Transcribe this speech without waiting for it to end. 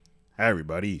Hi,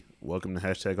 everybody. Welcome to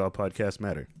Hashtag All Podcasts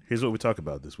Matter. Here's what we talk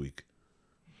about this week.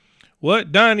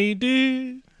 What Donnie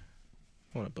did.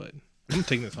 I want a button. I'm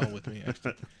taking this home with me,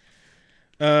 actually.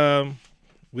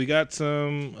 We got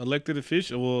some elected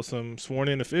officials, well, some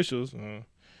sworn-in officials.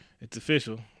 It's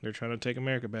official. They're trying to take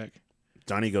America back.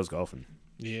 Donnie goes golfing.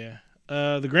 Yeah.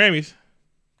 The Grammys.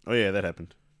 Oh, yeah, that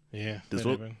happened. Yeah,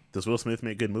 Does Will Smith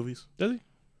make good movies? Does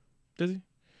he?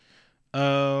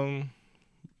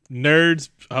 Nerds.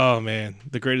 Oh, man.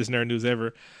 The greatest nerd news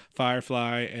ever.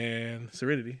 Firefly and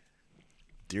Serenity.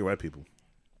 Dear white people.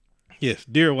 Yes,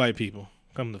 dear white people.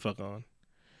 Come the fuck on.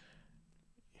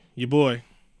 Your boy.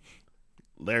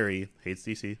 Larry hates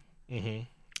DC.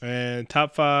 Mm-hmm. And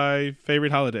top 5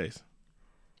 favorite holidays.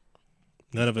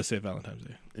 None of us said Valentine's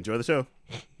Day. Enjoy the show.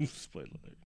 Spoiler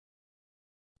alert.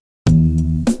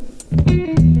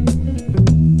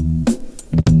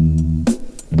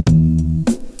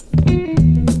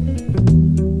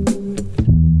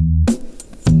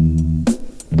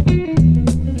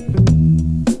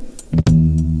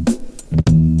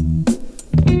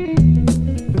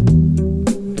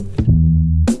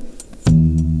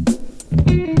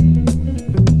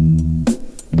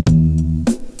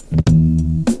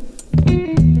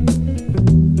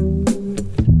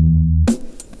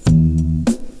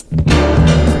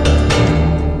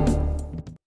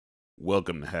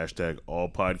 Welcome to Hashtag All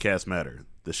Podcasts Matter,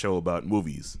 the show about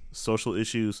movies, social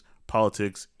issues,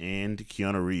 politics, and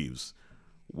Keanu Reeves.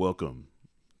 Welcome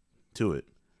to it.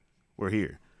 We're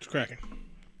here. It's cracking.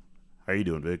 How are you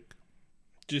doing, Vic?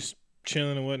 Just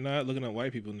chilling and whatnot, looking at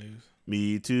white people news.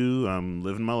 Me too. I'm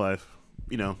living my life.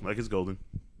 You know, like it's golden.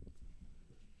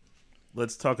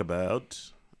 Let's talk about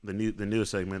the new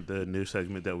segment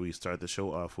that we start the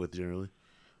show off with generally.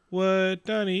 What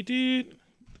Donnie did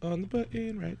on the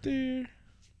button right there.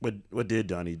 What did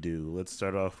Donnie do? Let's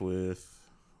start off with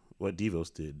what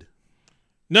Devos did.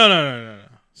 No.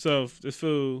 So this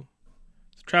fool,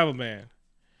 it's a travel ban.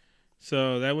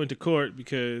 So that went to court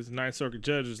because the Ninth Circuit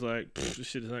judge was like, this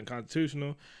shit is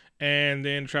unconstitutional. And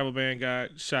then the travel ban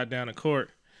got shot down in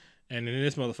court. And then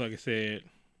this motherfucker said,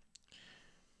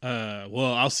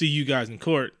 well, I'll see you guys in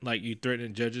court. Like, you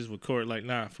threatening judges with court. Like,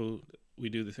 nah, fool, we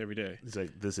do this every day. He's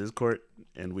like, this is court,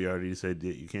 and we already said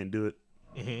that you can't do it.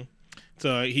 Mm-hmm.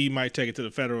 So he might take it to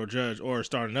the federal judge or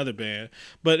start another ban.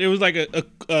 But it was like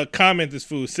a comment this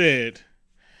fool said.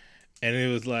 And it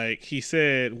was like, he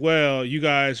said, well, you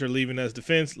guys are leaving us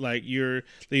you're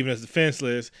leaving us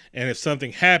defenseless. And if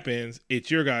something happens,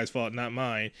 it's your guys' fault, not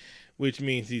mine. Which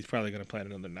means he's probably going to plan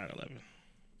another 9/11.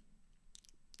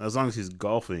 As long as he's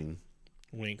golfing.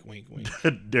 Wink, wink, wink.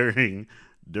 during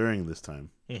this time.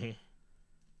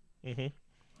 Mm-hmm. Mm-hmm.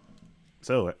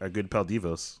 So, our good pal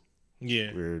Devos.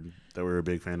 Yeah. We're a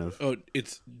big fan of. Oh,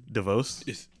 it's Devos?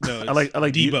 It's I like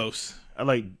Devos. I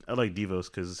like Devos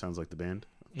because it sounds like the band.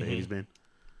 The 80s band.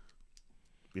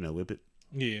 You know, whip it.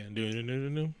 Yeah. This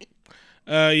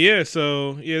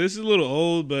is a little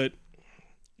old, but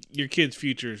your kids'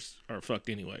 futures are fucked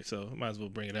anyway, so I might as well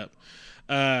bring it up.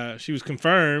 She was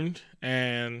confirmed,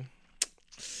 and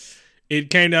it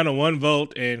came down to one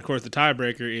vote, and of course the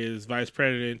tiebreaker is Vice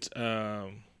President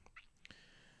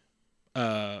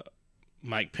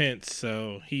Mike Pence,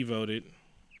 so he voted.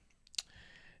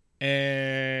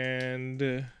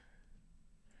 And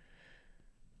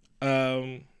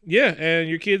and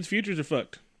your kids' futures are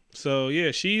fucked. So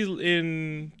yeah, she's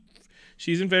in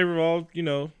favor of all,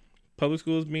 public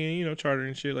schools being, charter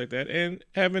and shit like that, and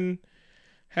having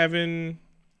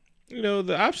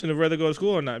the option of whether to go to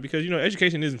school or not, because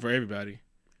education isn't for everybody.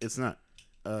 It's not.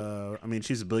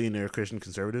 She's a billionaire Christian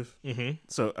conservative,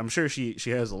 so I'm sure she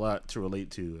has a lot to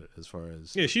relate to as far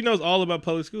as she knows all about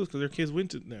public schools because her kids went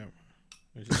to them.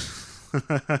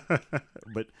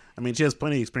 But she has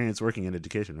plenty of experience working in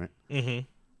education, right?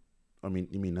 Mm-hmm.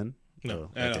 You mean none? No,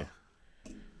 at all.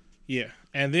 Yeah,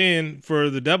 and then for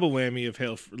the double whammy of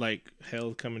hell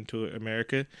coming to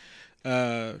America,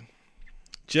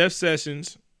 Jeff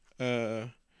Sessions,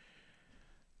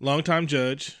 longtime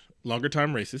judge, longer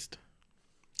time racist,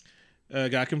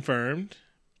 got confirmed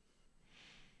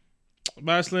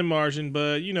by a slim margin.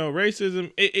 But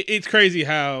racism, it's crazy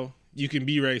how you can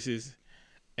be racist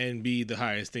and be the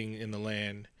highest thing in the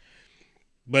land,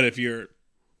 but if you're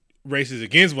racist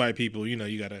against white people, you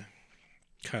gotta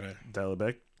kind of dial it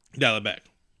back.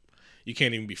 You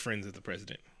can't even be friends with the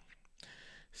president.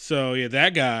 So yeah,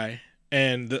 that guy.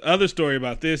 And the other story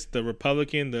about this, the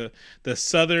Republican, the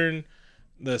South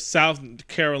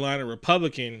Carolina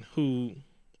Republican who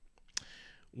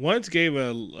once gave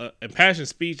a impassioned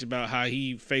speech about how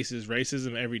he faces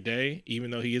racism every day,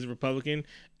 even though he is a Republican,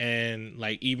 and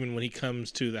like even when he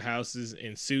comes to the houses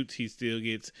in suits, he still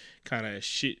gets kind of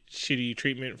shitty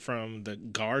treatment from the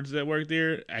guards that work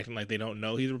there, acting like they don't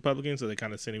know he's a Republican, so they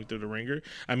kind of send him through the ringer.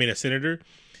 I mean, a senator.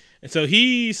 And so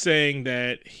he's saying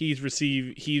that he's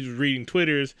reading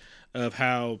Twitters of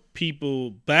how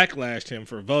people backlashed him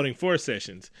for voting for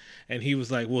Sessions. And he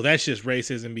was like, well, that's just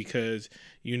racism because,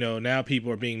 you know, now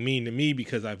people are being mean to me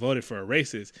because I voted for a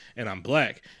racist and I'm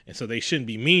black. And so they shouldn't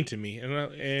be mean to me.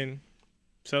 And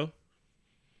so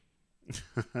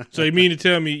you mean to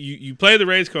tell me you play the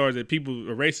race cards that people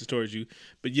are racist towards you,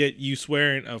 but yet you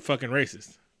swearing a fucking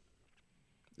racist?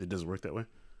 It doesn't work that way.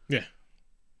 Yeah.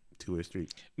 Two-way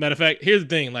street. Matter of fact, here's the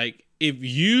thing. Like, if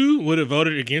you would have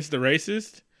voted against the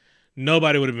racist,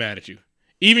 nobody would have been mad at you.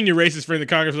 Even your racist friend in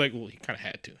Congress was like, well, he kind of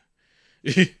had to.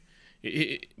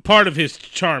 Part of his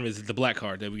charm is the black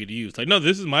card that we get to use. Like, no,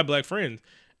 this is my black friend,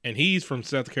 and he's from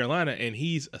South Carolina, and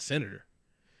he's a senator.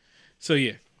 So,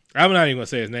 yeah. I'm not even going to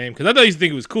say his name, because I thought he used to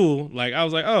think it was cool. Like, I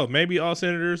was like, oh, maybe all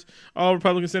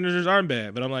Republican senators aren't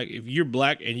bad. But I'm like, if you're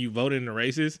black and you voted in a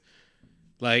racist,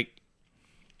 like,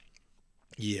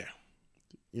 yeah.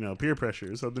 You know, peer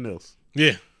pressure is something else.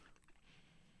 Yeah.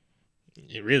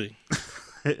 It really.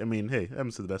 I mean, hey,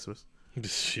 happens to the best of us.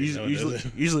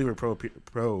 Usually we're pro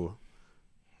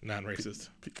non-racist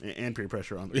and peer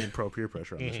pressure and pro peer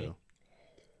pressure on the show.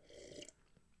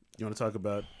 You want to talk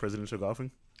about presidential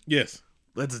golfing? Yes.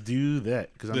 Let's do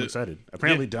that because I'm excited.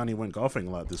 Apparently, Donnie went golfing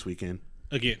a lot this weekend.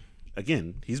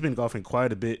 Again, he's been golfing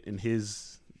quite a bit in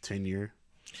his tenure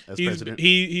as president.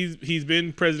 He's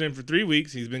been president for 3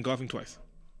 weeks. He's been golfing twice.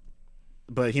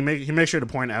 But he makes sure to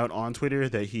point out on Twitter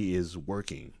that he is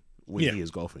working when he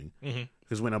is golfing.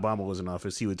 Because when Obama was in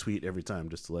office, he would tweet every time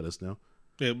just to let us know.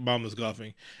 Yeah, Obama's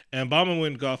golfing. And Obama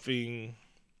went golfing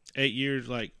 8 years,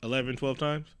 like 11, 12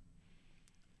 times.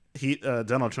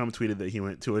 Donald Trump tweeted that he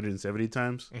went 270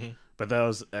 times, but that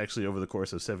was actually over the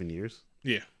course of 7 years.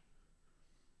 Yeah.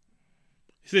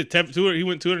 He said he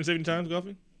went 270 times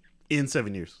golfing? In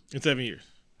 7 years. In 7 years.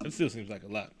 That still seems like a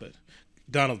lot, but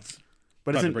Donald's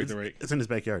about to break the rate. It's in his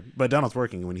backyard. But Donald's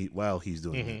working while he's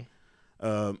doing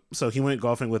it. So he went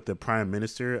golfing with the Prime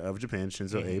Minister of Japan,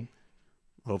 Shinzo Abe.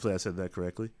 Hopefully I said that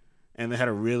correctly. And they had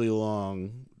a really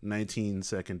long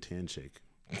 19-second handshake.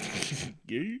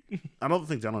 I don't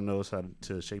think Donald knows how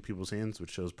to shake people's hands,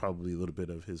 which shows probably a little bit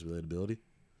of his relatability.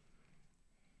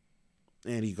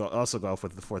 And he also golfed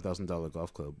with the $4,000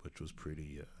 golf club, which was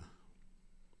pretty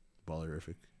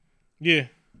ballerific. Yeah.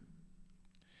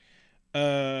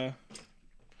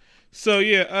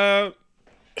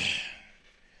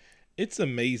 It's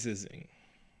amazing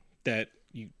that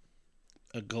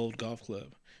a gold golf club.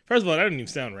 First of all, that didn't even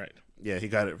sound right. Yeah, he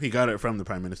got it from the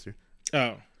Prime Minister.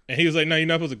 Oh. And he was like, no, you're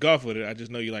not supposed to golf with it. I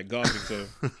just know you like golfing, so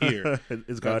here.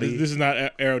 It's gaudy. This is not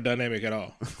aerodynamic at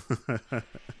all.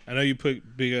 I know you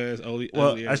put big ass Oli.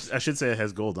 Well, I should say it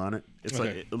has gold on it. It's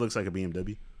like it looks like a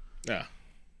BMW. Yeah.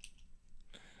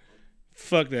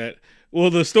 Fuck that. Well,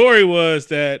 the story was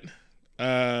that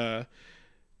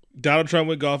Donald Trump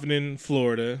went golfing in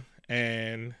Florida,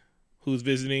 and who's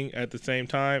visiting at the same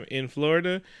time in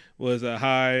Florida was a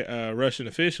high Russian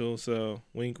official. So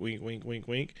wink, wink, wink, wink,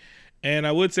 wink. And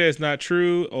I would say it's not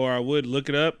true, or I would look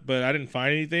it up, but I didn't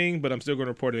find anything. But I'm still going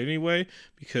to report it anyway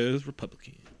because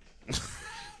Republican.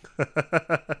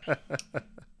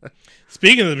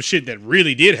 Speaking of the shit that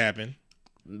really did happen,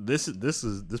 this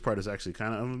part is actually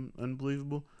kind of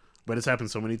unbelievable, but it's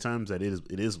happened so many times that it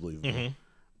is believable.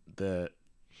 That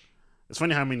it's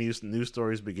funny how many news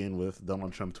stories begin with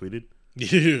Donald Trump tweeted.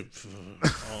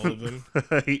 All of them.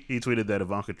 He tweeted that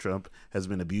Ivanka Trump has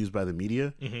been abused by the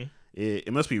media.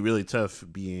 It must be really tough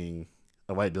being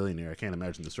a white billionaire. I can't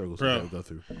imagine the struggles that go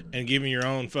through. And giving your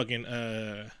own fucking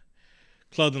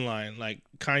clothing line. Like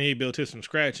Kanye built his from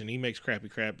scratch and he makes crappy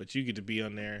crap, but you get to be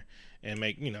on there and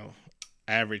make,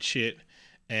 average shit.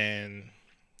 And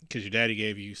because your daddy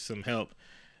gave you some help,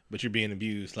 but you're being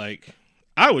abused. Like,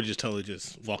 I would just totally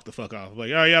just walk the fuck off.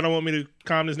 Like, oh, y'all don't want me to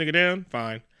calm this nigga down?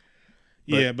 Fine.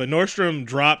 But Nordstrom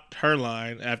dropped her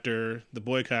line after the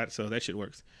boycott, so that shit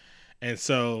works. And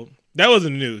so that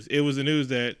wasn't the news. It was the news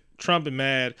that Trump and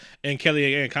Mad and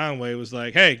Kellyanne Conway was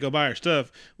like, hey, go buy her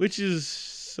stuff, which is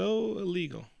so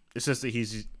illegal. It's just that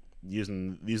he's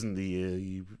using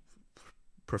the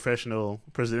professional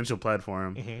presidential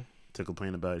platform to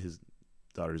complain about his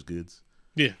daughter's goods.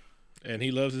 Yeah, and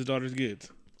he loves his daughter's goods.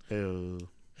 Hell.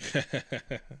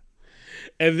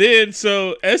 And then,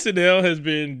 so SNL has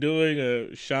been doing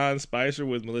a Sean Spicer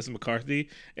with Melissa McCarthy.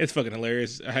 It's fucking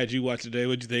hilarious. I had you watch today.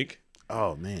 What'd you think?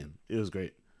 Oh, man. It was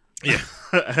great. Yeah.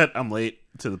 I'm late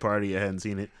to the party. I hadn't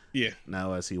seen it. Yeah.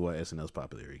 Now I see why SNL's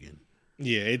popular again.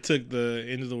 Yeah, it took the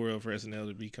end of the world for SNL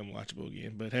to become watchable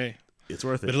again. But hey, it's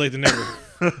worth it. Better late than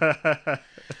never.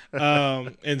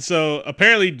 And so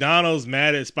apparently Donald's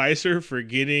mad at Spicer for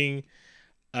getting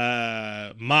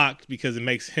mocked because it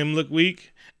makes him look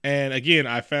weak. And again,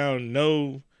 I found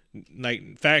no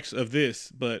facts of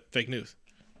this, but fake news.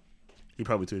 He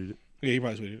probably tweeted it. Yeah, he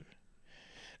probably tweeted it.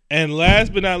 And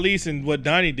last but not least, and what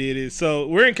Donnie did is, so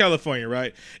we're in California,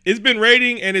 right? It's been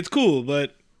raining and it's cool,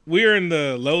 but we're in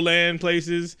the lowland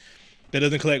places that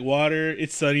doesn't collect water.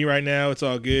 It's sunny right now. It's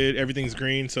all good. Everything's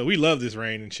green. So we love this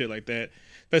rain and shit like that,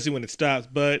 especially when it stops.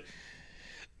 But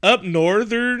up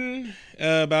northern,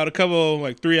 about a couple,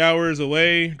 3 hours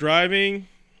away driving,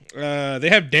 they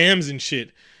have dams and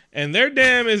shit. And their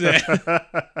dam is at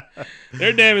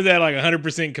their dam is at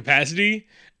 100% capacity,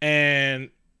 and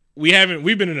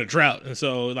we've been in a drought, and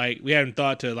so we haven't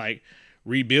thought to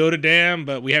rebuild a dam,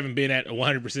 but we haven't been at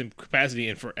 100% capacity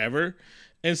in forever.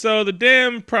 And so the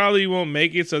dam probably won't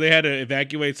make it, so they had to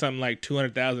evacuate something like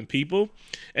 200,000 people.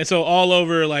 And so all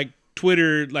over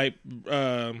Twitter,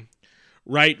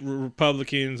 right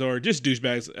Republicans or just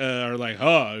douchebags are like,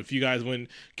 oh, if you guys wouldn't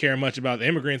care much about the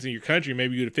immigrants in your country,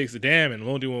 maybe you would have fixed the dam, and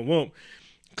won't.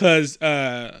 Because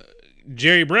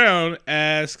Jerry Brown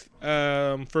asked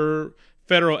for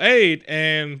federal aid,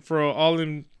 and for all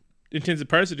intents and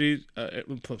purposes,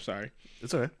 sorry.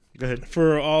 It's all right. Go ahead.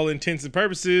 For all intents and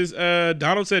purposes,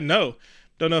 Donald said no.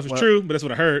 Don't know if it's true, but that's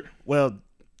what I heard. Well,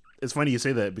 it's funny you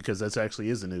say that because that's actually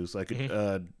is the news.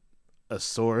 A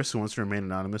source who wants to remain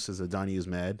anonymous says that Donnie is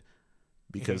mad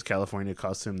because California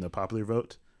cost him the popular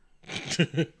vote.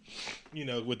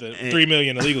 With the 3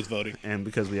 million illegals voting, and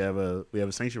because we have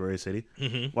a sanctuary city.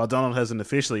 While Donald hasn't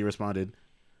officially responded,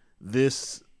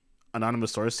 this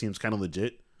anonymous source seems kind of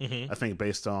legit. I think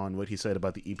based on what he said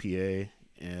about the EPA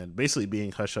and basically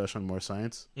being hush hush on more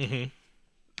science,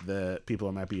 that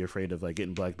people might be afraid of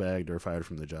getting black bagged or fired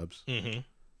from their jobs.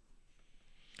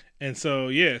 And so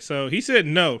so he said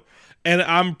no, and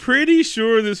I'm pretty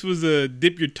sure this was a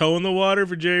dip your toe in the water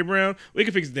for Jerry Brown. We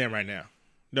can fix the dam right now.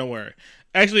 Don't worry.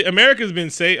 Actually, America's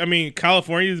been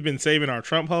California's been saving our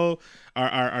Trump hole,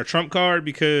 our Trump card,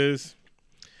 because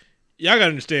y'all gotta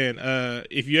understand.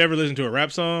 If you ever listen to a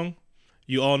rap song,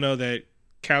 you all know that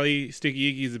Cali Sticky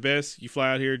Icky is the best. You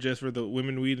fly out here just for the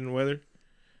women, weed, and weather.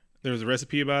 There was a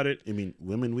recipe about it. You mean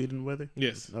women, weed, and weather?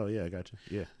 Yes. Oh yeah, I got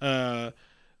you. Yeah.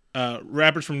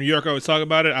 Rappers from New York always talk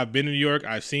about it. I've been to New York.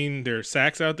 I've seen their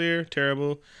sacks out there.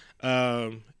 Terrible.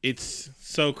 It's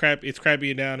so crap. It's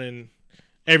crappy down in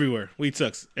everywhere. Weed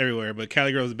sucks everywhere. But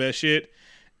Cali grows the best shit.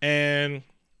 And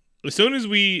as soon as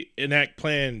we enact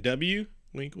Plan W,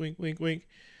 wink, wink, wink, wink,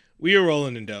 we are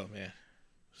rolling in dough, man.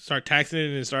 Start taxing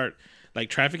it and start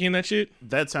trafficking that shit.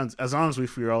 That sounds, as long as we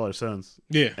free all our sons.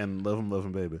 Yeah. And love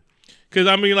them, baby. Because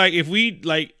if we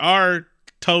our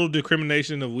total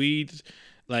discrimination of weeds.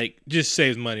 Just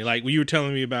saves money. When you were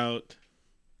telling me about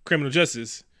criminal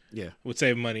justice, would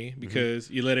save money because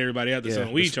you let everybody out that's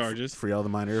on weed charges. Free all the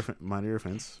minor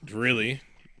offense. Really?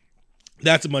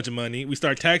 That's a bunch of money. We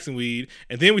start taxing weed,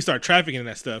 and then we start trafficking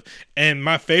that stuff. And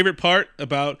my favorite part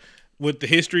about with the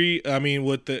history,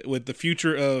 with the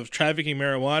future of trafficking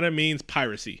marijuana means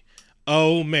piracy.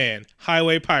 Oh man,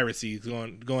 highway piracy is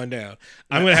going down.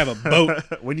 I'm gonna have a boat.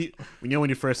 when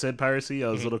you first said piracy, I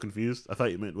was a little confused. I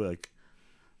thought you meant like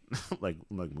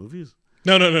movies?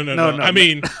 No.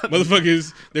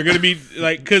 Motherfuckers, they're going to be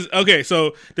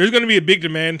so there's going to be a big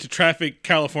demand to traffic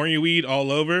California weed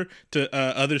all over to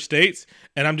other states.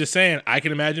 And I'm just saying, I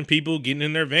can imagine people getting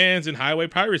in their vans and highway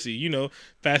piracy,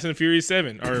 Fast and Furious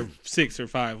 7 or 6 or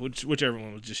 5, whichever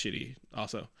one was just shitty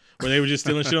also, where they were just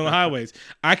stealing shit on the highways.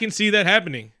 I can see that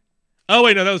happening. Oh,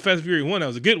 wait, no, that was Fast and Furious 1. That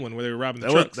was a good one where they were robbing the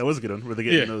trucks. That was a good one. Were they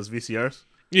getting those VCRs?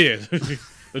 Yeah. The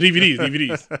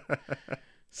DVDs.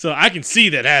 So I can see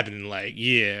that happening.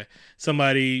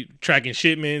 Somebody tracking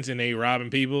shipments and they robbing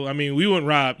people.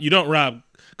 You don't rob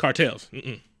cartels.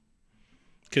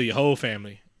 Kill your whole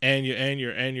family and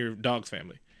your dog's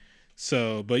family.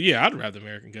 So, but yeah, I'd rather the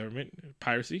American government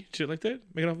piracy, shit like that,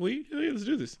 make it off weed. Yeah, let's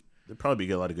do this. There'd probably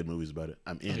be a lot of good movies about it.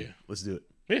 I'm in. Yeah. Let's do it.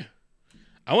 Yeah.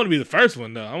 I want to be the first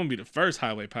one though. I want to be the first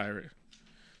highway pirate.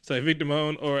 So Victor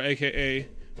Moan, or AKA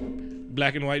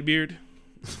Black and White Beard.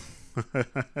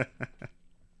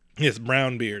 Yes,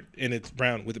 Brown Beard, and it's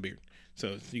Brown with a beard.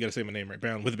 So you got to say my name right,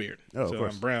 Brown with a beard. Oh, so of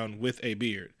course. I'm Brown with a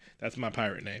beard. That's my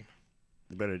pirate name.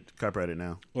 You better copyright it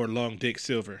now. Or Long Dick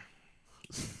Silver.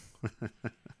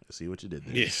 See what you did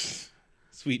there. Yes,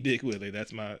 Sweet Dick Willie.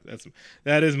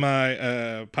 That is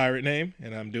my pirate name,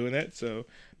 and I'm doing that. So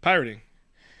pirating.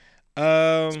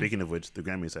 Speaking of which, the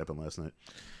Grammys happened last night.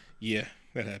 Yeah,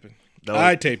 that happened. That was-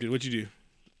 I taped it. What'd you do?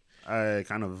 I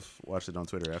kind of watched it on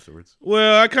Twitter afterwards.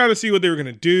 Well, I kind of see what they were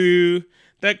gonna do.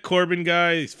 That Corbin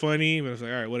guy is funny, but I was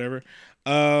like, all right, whatever.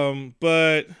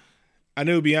 But I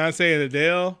knew Beyonce and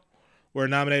Adele were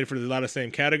nominated for a lot of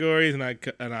same categories, and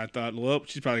I thought, well,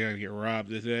 she's probably gonna get robbed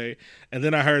today. And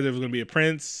then I heard there was gonna be a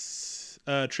Prince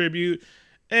tribute,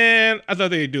 and I thought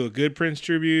they'd do a good Prince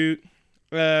tribute.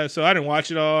 So I didn't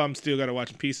watch it all. I'm still gotta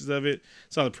watch pieces of it.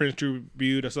 Saw the Prince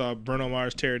tribute. I saw Bruno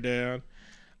Mars tear it down.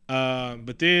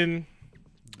 But then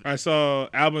I saw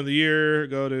album of the year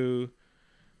go to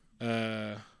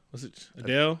was it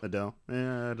Adele? Adele.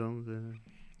 Yeah, I don't.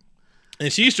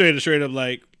 And she straight up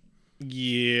like,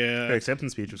 yeah. Her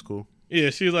acceptance speech was cool. Yeah,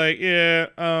 she's like, yeah,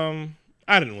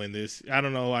 I didn't win this. I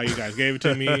don't know why you guys gave it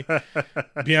to me.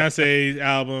 Beyonce's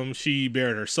album, she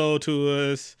bared her soul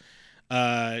to us.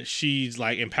 She's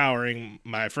like empowering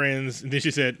my friends. And then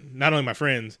she said, not only my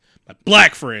friends, my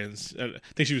black friends. I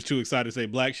think she was too excited to say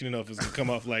black. She didn't know if it was going to come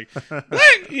off like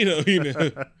black, you know.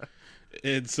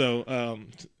 And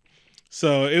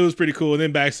so it was pretty cool. And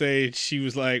then backstage, she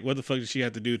was like, what the fuck did she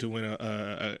have to do to win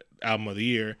a album of the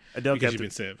year? Adele because kept she's been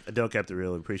Sev. Adele kept it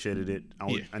real. Appreciated it.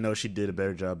 I know she did a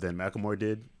better job than Macklemore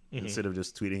did. Mm-hmm. Instead of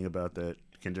just tweeting about that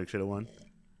Kendrick should have won,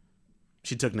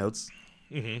 she took notes.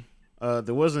 Mm-hmm.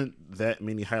 There wasn't that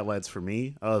many highlights for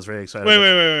me. I was very excited.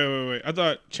 Wait. I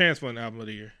thought Chance won album of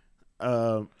the year.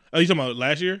 Oh, you talking about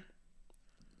last year?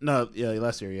 No, yeah,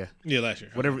 last year, yeah. Yeah, last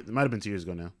year. Whatever, it might have been 2 years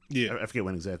ago now. Yeah. I forget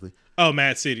when exactly. Oh,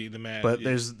 Mad City, But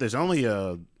yeah. there's only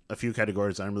a few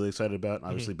categories I'm really excited about.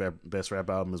 Obviously, Best Rap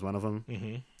Album is one of them.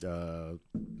 Mm-hmm.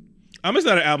 I'm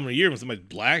excited an album of the year when somebody's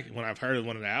black when I've heard of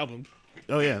one of the albums.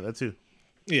 Oh, yeah, that too.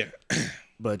 Yeah.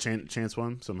 But Chance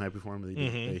won, so I'm happy for him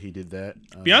that he did that.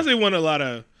 Beyonce won a lot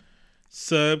of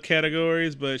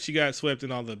subcategories, but she got swept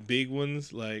in all the big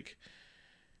ones. Like,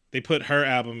 they put her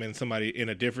album in somebody in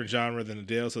a different genre than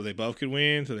Adele, so they both could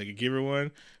win, so they could give her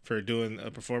one for doing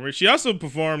a performance. She also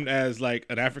performed as like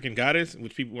an African goddess,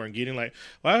 which people weren't getting. Like,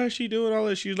 why is she doing all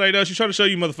this? She was like, no, she's trying to show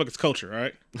you motherfuckers culture, all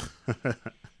right?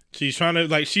 She's trying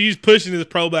to she's pushing this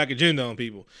pro-black agenda on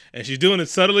people, and she's doing it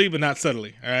subtly, but not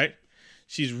subtly. All right,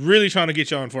 she's really trying to get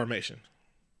y'all in formation.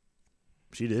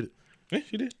 She did it. Yeah,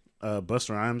 she did.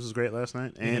 Busta Rhymes was great last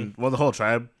night, and the whole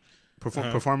Tribe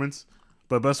performance.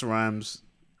 But Busta Rhymes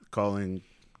calling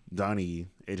Donnie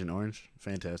Agent Orange,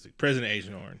 fantastic. President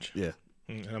Agent Orange. Yeah,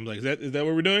 and I'm like, is that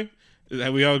what we're doing? Is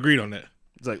that we all agreed on that?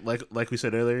 It's like we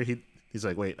said earlier. He's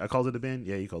like, wait, I called it a ban.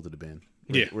 Yeah, you called it a ban.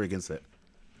 We're against that.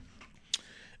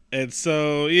 And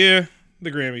so, yeah,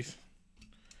 the Grammys.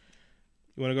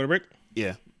 You want to go to break?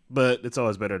 Yeah, but it's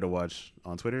always better to watch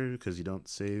on Twitter because you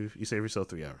save yourself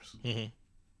 3 hours. Mm-hmm.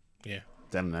 Yeah.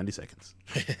 Down to 90 seconds.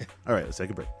 All right, let's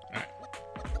take a break. All right.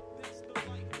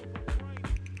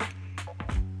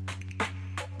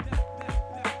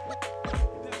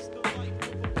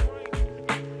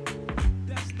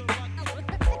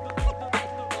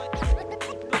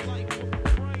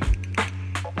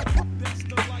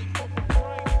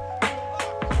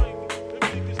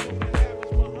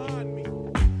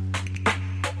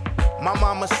 My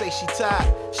mama say she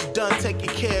tired, she done taking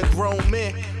care of grown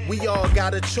men. We all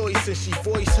got a choice and she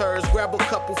voiced hers. Grab a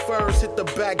couple furs, hit the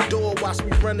back door, watch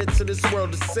me run into this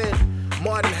world of sin.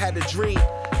 Martin had a dream,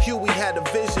 Huey had a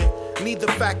vision. Neither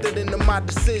factored into my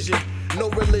decision. No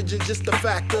religion, just the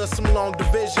factor of some long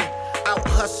division. Out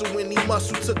hustling the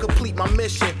muscle to complete my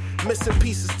mission. Missing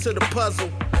pieces to the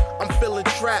puzzle, I'm feeling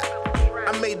trapped.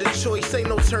 I made a choice, ain't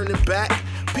no turning back.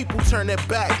 People turn their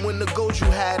back when the goals you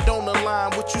had don't align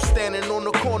with you standing on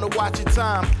the corner watching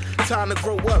time. Time to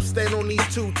grow up, stand on these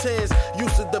 2 tens.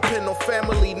 Used to depend on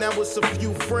family, now it's a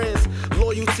few friends.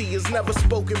 Loyalty is never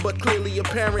spoken but clearly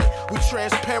apparent. We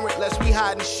transparent lest we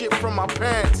hiding shit from our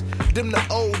parents. Them the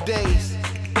old days,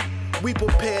 we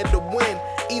prepared to win.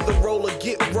 Either roll or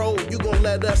get rolled, you gon'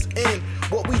 let us in.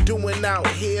 What we doing out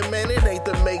here, man, it ain't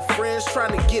to make friends.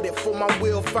 Trying to get it for my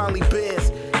wheel finally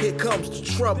bends. Here comes the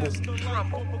trouble.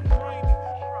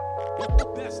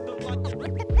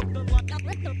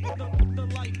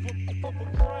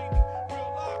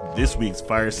 This week's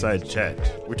Fireside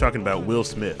Chat, we're talking about Will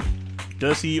Smith.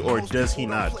 Does he or does he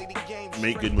not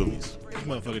make good movies? This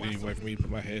motherfucker didn't even wait for me to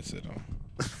put my headset on.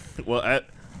 Well, I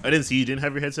didn't see you didn't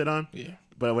have your headset on. Yeah.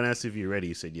 But when I asked if you were ready,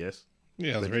 you said yes.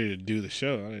 Yeah, I was ready to do the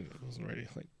show. I wasn't ready.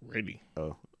 Ready.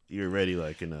 Oh, you were ready,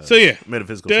 like in a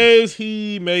metaphysical does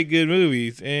he make good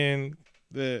movies? And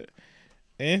the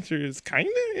answer is kind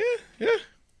of yeah.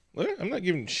 Well, I'm not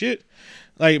giving shit.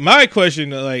 Like my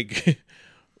question, like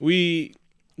we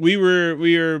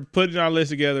were putting our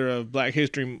list together of Black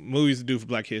History movies to do for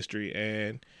Black History,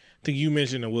 and think you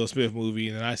mentioned a Will Smith movie,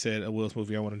 and then I said a Will Smith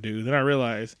movie I want to do. Then I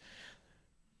realized,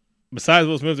 besides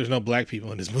Will Smith, there's no black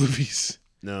people in his movies.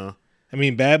 No. I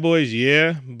mean, Bad Boys,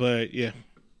 yeah, but yeah.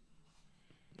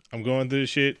 I'm going through the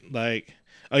shit like,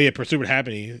 oh yeah, Pursuit of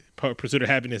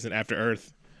Happiness, and After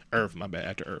Earth.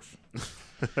 After Earth.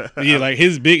 Yeah, like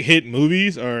his big hit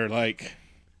movies are like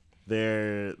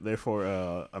they're for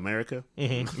America.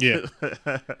 Mm-hmm, yeah.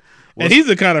 And he's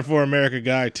the kind of for America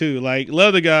guy too. Like,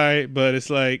 love the guy, but it's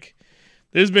like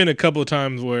there's been a couple of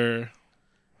times where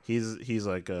he's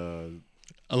like as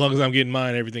long as I'm getting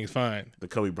mine, everything's fine. the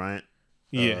Kobe Bryant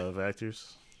of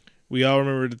actors. We all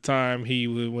remember the time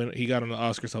when he got on the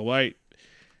Oscar So White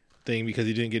thing because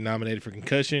he didn't get nominated for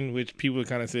concussion, which people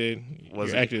kind of said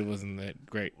your acting wasn't that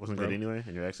great. Wasn't bro. good anyway,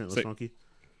 and your accent was funky.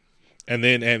 And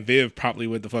Viv probably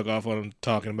went the fuck off on him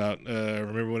talking about,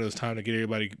 remember when it was time to get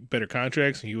everybody better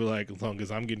contracts? And you were like, as long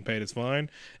as I'm getting paid, it's fine.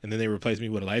 And then they replaced me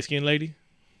with a light-skinned lady.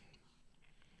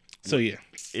 So, yeah.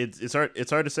 It's hard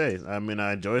to say. I mean,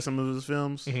 I enjoy some of his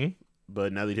films, Mm-hmm.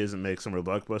 but now that he doesn't make some real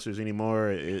blockbusters anymore,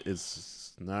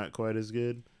 it's not quite as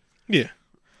good. Yeah.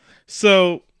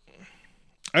 So,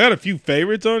 I got a few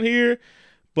favorites on here,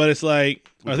 but it's like,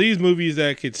 are these movies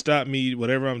that could stop me,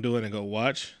 whatever I'm doing, and go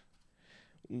watch?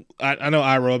 I know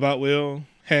iRobot will.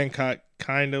 Hancock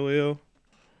kind of will.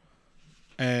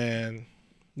 And,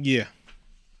 yeah.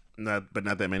 Not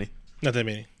that many. Not that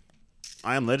many.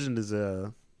 I Am Legend is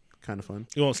kind of fun.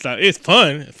 It won't stop. It's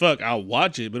fun. Fuck, I'll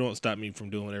watch it, but it won't stop me from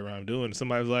doing whatever I'm doing.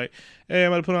 Somebody's like, hey,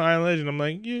 I'm about to put on I Am Legend. I'm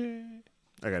like, yeah.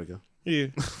 I gotta go. Yeah.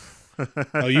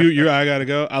 Oh, I gotta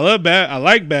go. I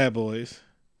like Bad Boys.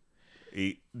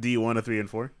 Do you want a 3 and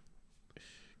 4?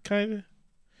 Kinda.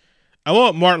 I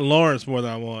want Martin Lawrence more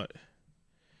than I want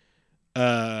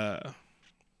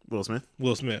Will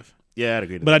Smith. Yeah, I'd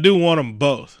agree. But I do want them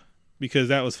both because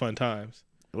that was fun times.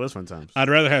 It was fun times. I'd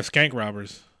rather have Skank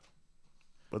Robbers.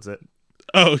 What's that?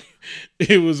 Oh,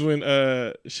 it was when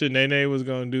Shanae was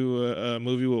gonna do a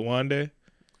movie with Wanda.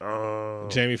 Oh.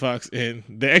 Jamie Foxx, and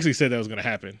they actually said that was gonna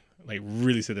happen. Like,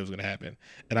 really said that was gonna happen,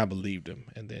 and I believed him.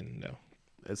 And then no.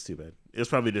 That's too bad. It was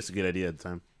probably just a good idea at the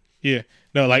time. Yeah.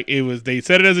 No, like it was. They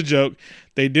said it as a joke.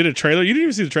 They did a trailer. You didn't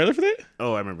even see the trailer for that?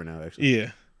 Oh, I remember now. Actually.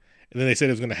 Yeah. And then they said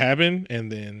it was going to happen,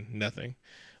 and then nothing.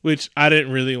 Which I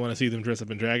didn't really want to see them dress up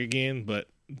in drag again, but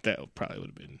that probably would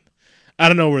have been. I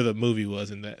don't know where the movie was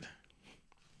in that.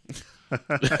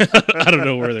 I don't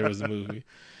know where there was a movie.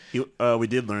 We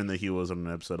did learn that he was on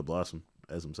an episode of Blossom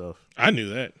as himself. I knew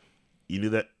that. You knew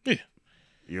that? Yeah.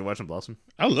 You're watching Blossom?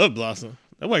 I love Blossom.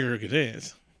 That white girl can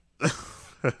dance.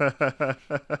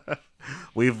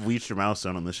 We've reached your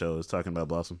milestone on the show is talking about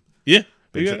Blossom. Yeah.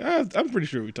 I'm pretty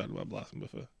sure we talked about Blossom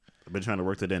before. I've been trying to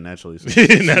work that in naturally.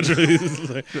 Naturally.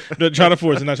 Trying to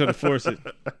force it, not trying to force it.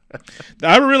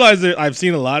 I realize that I've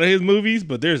seen a lot of his movies,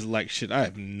 but there's like shit I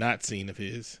have not seen of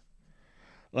his.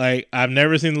 Like, I've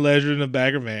never seen The Legend of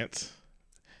Bagger Vance.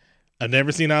 I've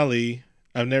never seen Ali.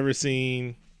 I've never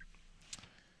seen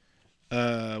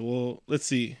well, let's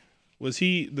see. Was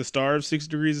he the star of 6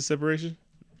 Degrees of Separation?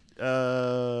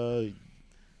 Then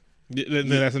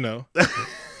that's a no.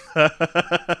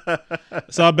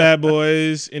 Saw Bad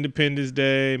Boys, Independence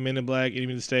Day, Men in Black,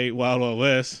 Enemy of the State, Wild Wild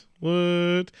West.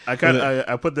 What? I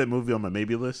put that movie on my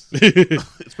maybe list.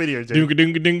 It's pretty irritating.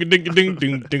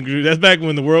 That's back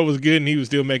when the world was good and he was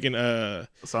still making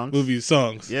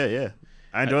songs. Yeah.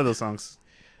 I enjoy those songs.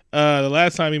 The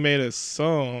last time he made a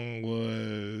song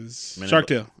was Shark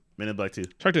Tale. Men in Black 2.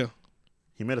 Shark Tale.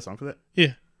 He made a song for that?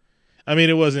 Yeah. I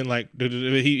mean, it wasn't like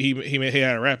he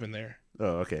had a rap in there.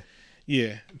 Oh, okay.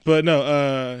 Yeah, but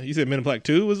no. You said Men in Black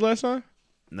 2 was the last time?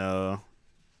 No,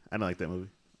 I don't like that movie.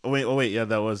 Oh wait, yeah,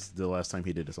 that was the last time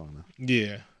he did a song though.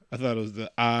 Yeah, I thought it was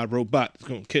the iRobot that's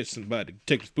gonna catch somebody,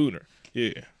 Detective Spooner.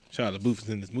 Yeah, Shia LaBeouf is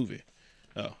in this movie.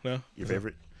 Oh no, your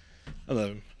favorite? I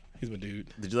love him. He's my dude.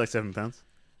 Did you like 7 Pounds?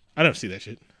 I never see that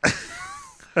shit.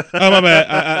 Oh my bad.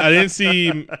 I didn't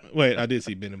see. Wait, I did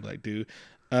see Men in Black 2.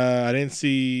 I didn't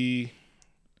see.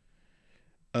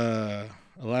 A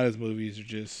lot of his movies are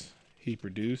just he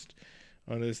produced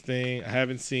on this thing. I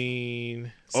haven't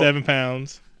seen 7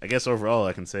 Pounds. I guess overall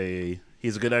I can say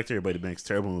he's a good actor, but he makes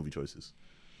terrible movie choices.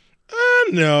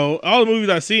 No. All the movies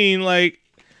I've seen, like,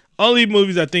 only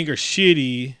movies I think are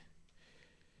shitty.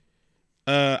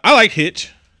 I like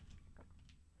Hitch.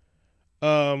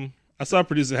 I saw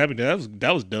Producer Happy Day.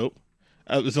 That was dope.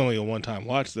 It was only a one-time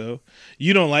watch, though.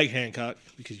 You don't like Hancock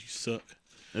because you suck.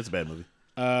 It's a bad movie.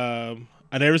 I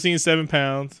never seen 7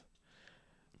 Pounds.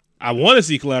 I want to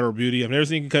see Collateral Beauty. I've never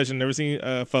seen Concussion. Never seen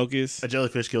Focus. A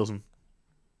jellyfish kills him.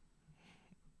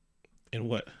 In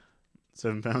what?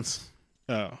 7 Pounds.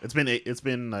 Oh, It's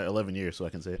been 11 years, so I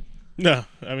can say it. No,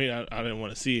 I mean I didn't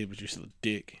want to see it, but you're still a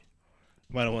dick.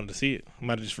 Might have wanted to see it.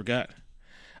 Might have just forgot.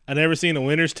 I never seen A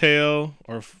Winter's Tale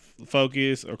or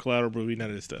Focus or Collateral Movie. None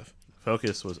of this stuff.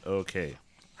 Focus was okay.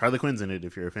 Harley Quinn's in it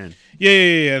if you're a fan.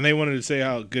 Yeah. And they wanted to say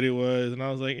how good it was, and I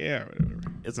was like, yeah, whatever.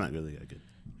 It's not really that good.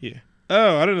 Yeah.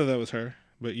 Oh, I didn't know that was her,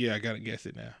 but yeah, I gotta guess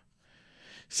it now.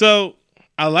 So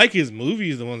I like his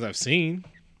movies, the ones I've seen.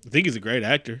 I think he's a great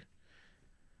actor.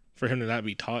 For him to not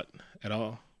be taught at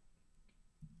all.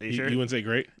 Are you sure? You wouldn't say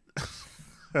great?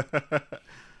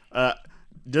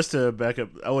 Just to back up,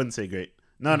 I wouldn't say great.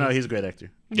 No, he's a great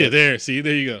actor. Yeah, there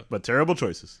you go. But terrible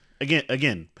choices.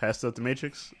 Again, passed up the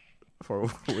Matrix for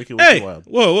Wicked Wild.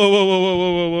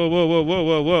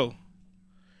 Whoa.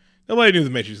 Nobody knew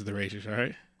the Matrix was the Matrix, all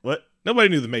right? What? Nobody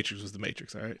knew the Matrix was the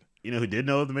Matrix, all right? You know who did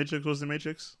know the Matrix was the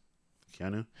Matrix?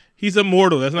 Keanu. He's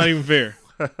immortal. That's not even fair.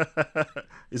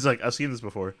 It's like, I've seen this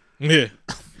before. Yeah.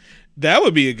 That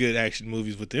would be a good action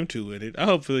movies with them two in it.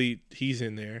 Hopefully he's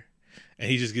in there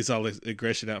and he just gets all his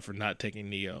aggression out for not taking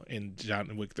Neo in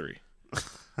John Wick 3.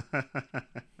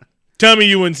 Tell me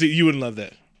you wouldn't love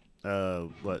that.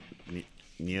 What?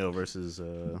 Neo versus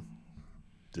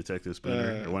Detective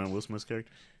Spooner, or one of Will Smith's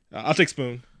characters? I'll take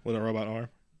Spoon with a robot arm.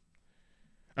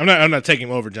 I'm not taking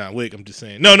him over John Wick. I'm just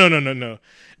saying. No.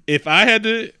 If I had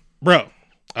to, bro,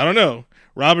 I don't know.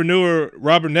 Robert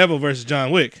Neville versus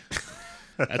John Wick.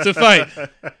 That's a fight.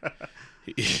 That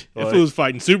fool's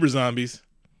fighting super zombies.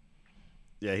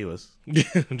 Yeah, he was.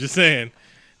 I'm just saying.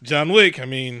 John Wick, I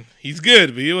mean, he's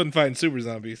good, but he wasn't fighting super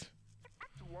zombies.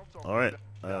 All right.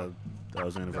 That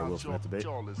was the end of our Will Smith debate.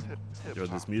 Enjoy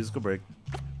this musical break.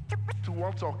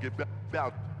 I'm talking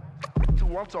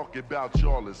about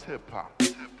y'all is hip hop. I'm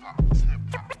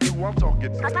talking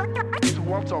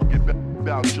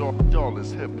about y'all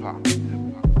is hip hop.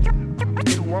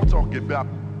 I'm talking about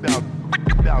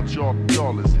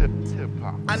y'all is hip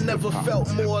hop. I never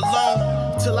felt more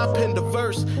alone till I penned a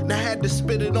verse. Now had to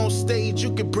spit it on stage,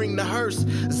 you could bring the hearse.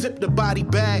 Zip the body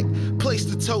bag, place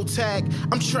the toe tag.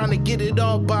 I'm trying to get it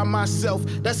all by myself.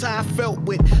 That's how I felt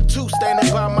with two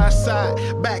standing by my side.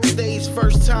 Backstage,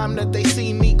 first time that they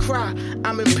see me cry.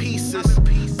 I'm in pieces,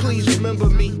 please remember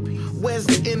me. Where's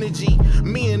the energy?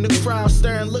 Me and the crowd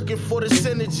staring, looking for the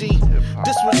synergy.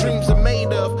 This what dreams are made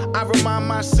of. I remind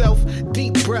myself,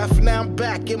 deep breath. Now I'm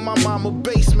back in my mama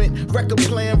basement. Record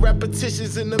playing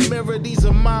repetitions in the mirror. These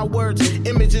are my words.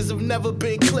 Images have never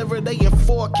been clearer. They in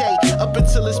 4K. Up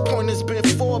until this point, it's been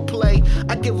foreplay.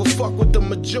 I give a fuck what the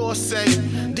major say.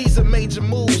 These are major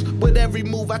moves. With every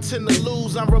move, I tend to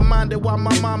lose. I'm reminded why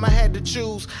my mama had to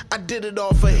choose. I did it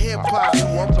all for hip hop.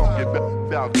 I'm talking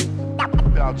about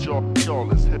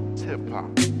y'all is hip hop.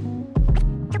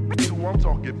 I'm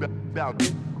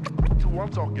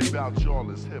talking about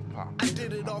y'all is hip hop. I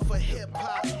did it all for hip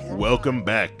hop. Welcome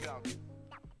back.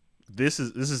 This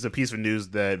is a piece of news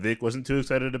that Vic wasn't too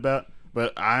excited about,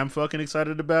 but I'm fucking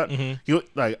excited about.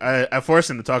 Mm-hmm. I forced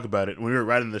him to talk about it when we were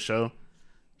writing the show.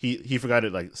 He forgot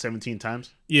it like 17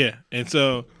 times. Yeah, and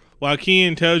so while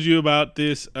Kean tells you about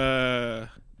this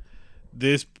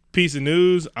this piece of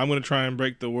news, I'm going to try and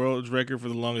break the world's record for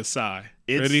the longest sigh.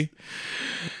 Ready?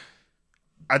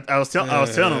 I was telling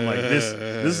him like this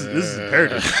is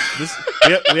imperative.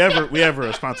 We have a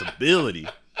responsibility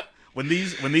when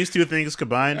these two things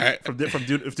combine from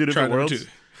two different worlds.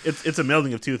 It's a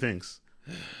melding of two things.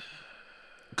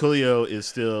 Coolio is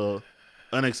still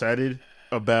unexcited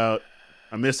about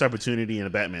a missed opportunity in a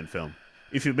Batman film.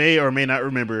 If you may or may not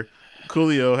remember,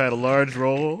 Coolio had a large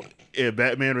role in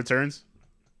Batman Returns,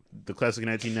 the classic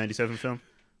 1997 film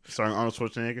starring Arnold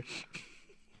Schwarzenegger.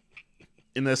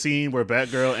 In the scene where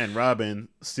Batgirl and Robin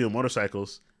steal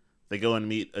motorcycles, they go and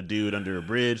meet a dude under a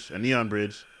bridge, a neon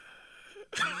bridge,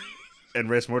 and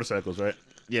race motorcycles, right?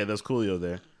 Yeah, that's Coolio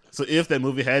there. So if that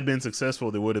movie had been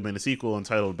successful, there would have been a sequel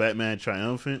entitled Batman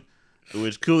Triumphant, in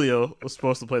which Coolio was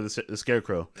supposed to play the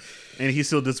Scarecrow. And he's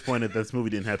still disappointed that this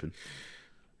movie didn't happen.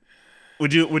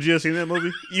 Would you have seen that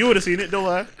movie? You would have seen it, don't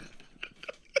lie.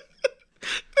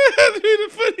 That'd be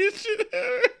the funniest shit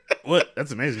ever. What?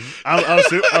 That's amazing. I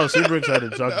was super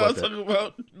excited to talk about that. I was talking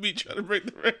about me trying to break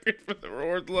the record for the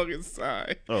world's longest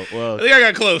sigh. Oh, well. I think I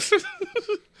got close.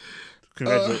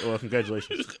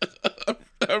 Congratulations.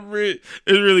 There's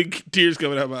really tears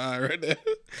coming out my eye right now.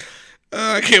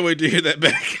 I can't wait to hear that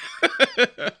back.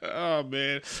 Oh,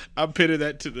 man. I'm pinning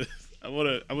that to the... I'm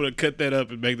gonna cut that up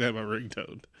and make that my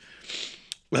ringtone.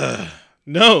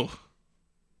 No.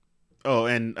 Oh,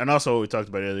 and also what we talked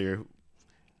about earlier,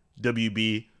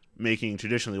 WB making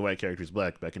traditionally white characters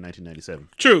black back in 1997.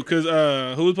 True, because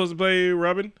who was supposed to play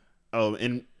Robin? Oh,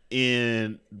 in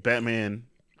Batman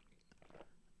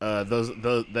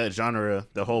that genre,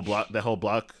 that whole block,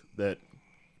 that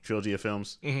trilogy of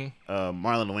films.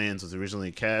 Marlon Wayans was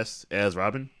originally cast as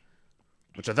Robin,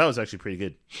 which I thought was actually pretty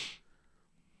good.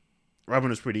 Robin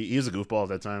was he was a goofball at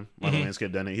that time. Marlon Wayans could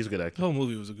have done it. He's a good actor. The whole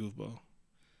movie was a goofball.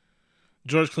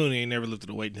 George Clooney ain't never lifted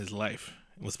a weight in his life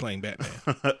and was playing Batman.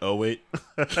 Oh, wait.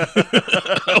 Wait,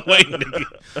 nigga.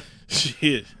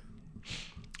 Shit.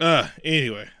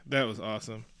 Anyway, that was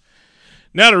awesome.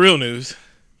 Now the real news.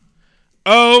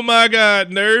 Oh my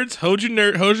God, nerds! Hold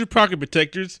your pocket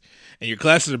protectors, and your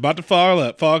glasses are about to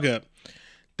fog up.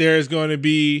 There is going to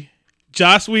be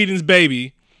Joss Whedon's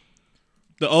baby,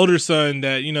 the older son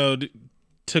that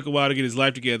took a while to get his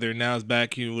life together, and now is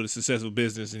back with a successful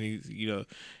business, and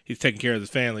he's taking care of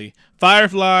his family.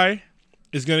 Firefly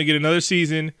is going to get another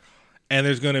season, and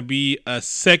there's going to be a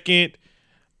second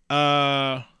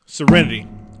Serenity.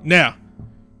 Now,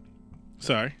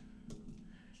 sorry.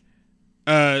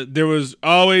 There was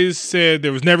always said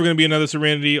there was never going to be another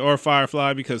Serenity or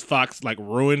Firefly because Fox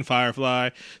ruined Firefly.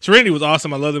 Serenity was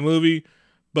awesome. I love the movie,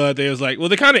 but they was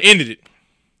they kind of ended it.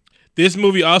 This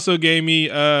movie also gave me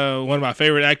one of my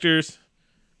favorite actors,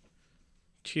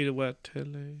 Chiwetel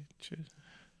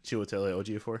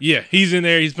Ejiofor. Yeah, he's in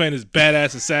there. He's playing this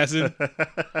badass assassin.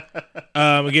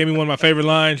 It gave me one of my favorite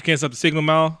lines, "Can't stop the signal,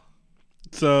 Mal."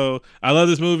 So I love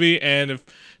this movie, and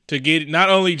to get not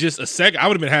only just a second, I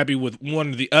would have been happy with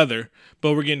one or the other,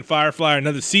 but we're getting Firefly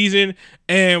another season,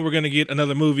 and we're going to get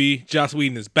another movie. Joss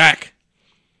Whedon is back.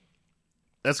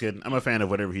 That's good. I'm a fan of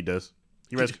whatever he does.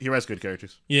 He writes good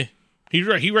characters. Yeah, he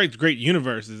writes great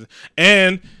universes,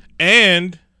 and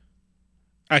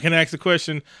I can ask the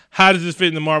question: how does this fit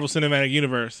in the Marvel Cinematic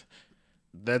Universe?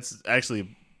 That's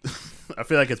actually, I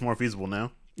feel like it's more feasible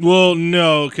now. Well,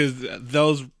 no, because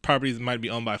those properties might be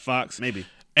owned by Fox. Maybe.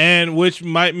 And which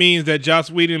might mean that Joss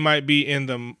Whedon might be in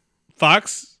the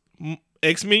Fox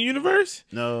X-Men universe.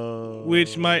 No.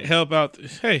 Which might help out.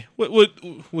 Hey, what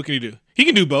can he do? He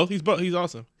can do both. He's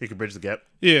awesome. He can bridge the gap.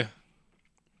 Yeah.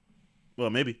 Well,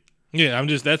 maybe. Yeah,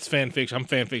 that's fan fiction. I'm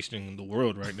fan fictioning the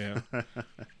world right now.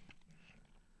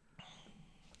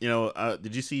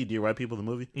 Did you see Dear White People, the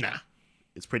movie? Nah.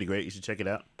 It's pretty great. You should check it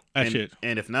out. I should.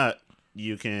 And if not,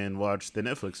 you can watch the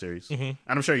Netflix series. And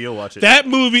I'm sure you'll watch it. That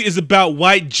movie is about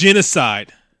white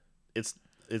genocide. It's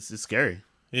scary.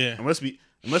 Yeah. It must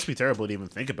be terrible to even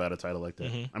think about a title like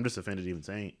that. I'm just offended even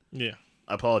saying it. Yeah.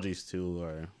 Apologies to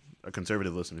our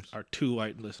conservative listeners. Our two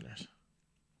white listeners.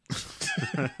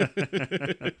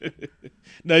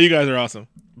 No, you guys are awesome.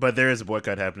 But there is a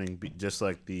boycott happening, just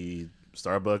like the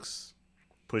Starbucks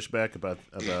pushback about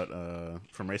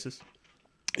from racists.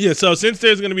 Yeah, so since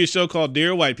there's going to be a show called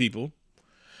Dear White People,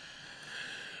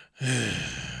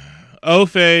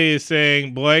 Ofe is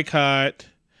saying boycott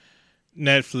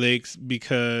Netflix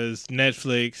because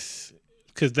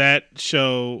that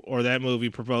show or that movie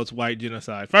promotes white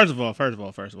genocide. First of all,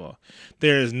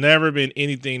 there has never been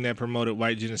anything that promoted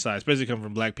white genocide, especially coming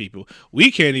from black people.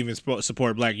 We can't even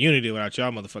support black unity without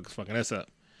y'all motherfuckers fucking us up.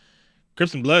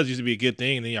 Crips and Bloods used to be a good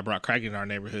thing, and then y'all brought crack in our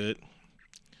neighborhood.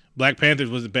 Black Panthers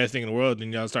was the best thing in the world,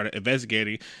 then y'all started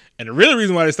investigating. And the real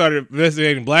reason why they started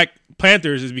investigating Black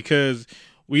Panthers is because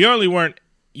we only weren't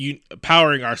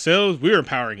empowering ourselves, we were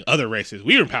empowering other races.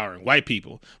 We were empowering white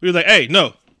people. We were like, hey,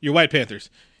 no, you're white Panthers.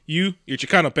 You're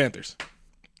Chicano Panthers.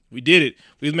 We did it.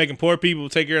 We was making poor people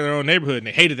take care of their own neighborhood, and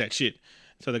they hated that shit.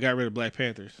 So they got rid of Black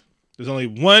Panthers. There's only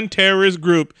one terrorist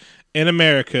group in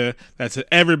America that's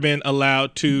ever been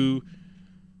allowed to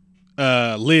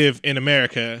live in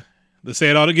America. Let's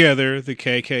say it all together, the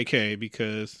KKK,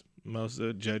 because most of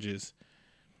the judges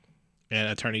and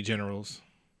attorney generals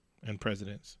and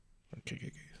presidents are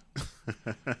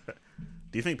KKKs.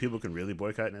 Do you think people can really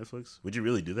boycott Netflix? Would you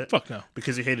really do that? Fuck no.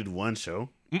 Because you hated one show?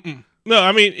 Mm-mm. No,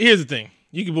 I mean, here's the thing.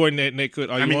 You can boycott Netflix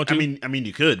all you want to. I mean,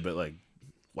 you could, but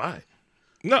why?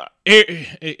 No,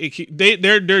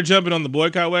 they're jumping on the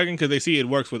boycott wagon because they see it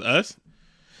works with us,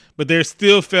 but there's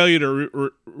still failure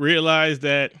to realize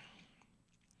that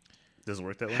doesn't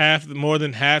work that way. More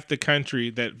than half the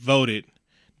country that voted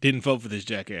didn't vote for this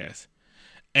jackass,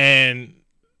 and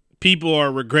people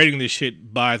are regretting this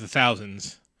shit by the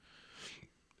thousands.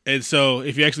 And so,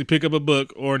 if you actually pick up a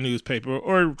book or a newspaper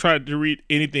or try to read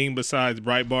anything besides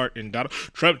Breitbart and Donald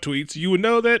Trump tweets, you would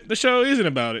know that the show isn't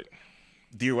about it.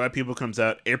 Dear White People comes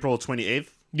out April 28th.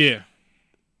 Yeah.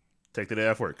 Take the day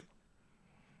off work.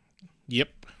 Yep.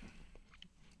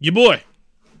 Your boy.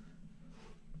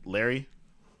 Larry.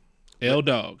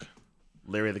 L-Dog.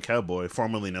 Larry the Cowboy,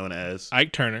 formerly known as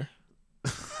Ike Turner.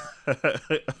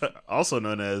 Also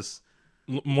known as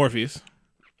Morpheus.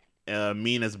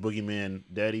 Mean as Boogeyman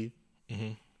Daddy.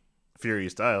 Mm-hmm. Fury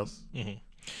Styles. Mm-hmm.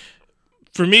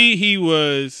 For me, he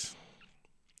was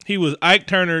Ike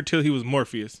Turner till he was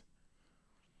Morpheus.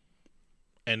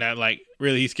 And that, like,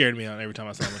 really, he scared me out every time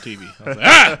I saw him on TV. I was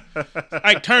like,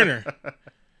 Ike Turner.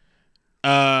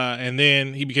 And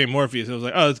then he became Morpheus. I was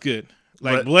like, oh, that's good.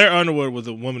 Like, But- Blair Underwood was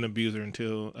a woman abuser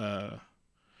until, I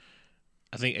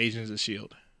think, Agents of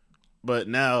S.H.I.E.L.D. But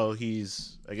now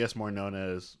he's, I guess, more known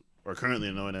as, or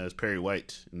currently known as Perry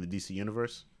White in the DC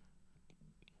universe.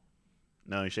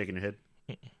 No, you're shaking your head.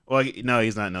 Well, no,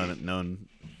 he's not known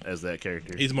as that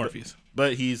character. He's Morpheus.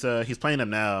 But he's playing him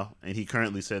now, and he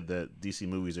currently said that DC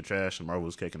movies are trash and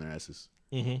Marvel's kicking their asses.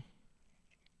 Mm-hmm.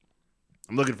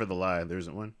 I'm looking for the lie. There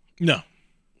isn't one. No.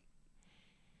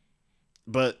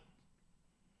 But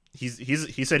he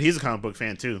said he's a comic book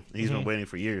fan too. He's been waiting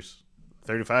for years,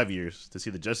 35 years, to see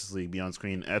the Justice League be on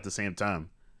screen at the same time.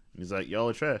 And he's like, y'all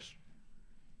are trash.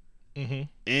 Mm-hmm.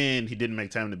 And he didn't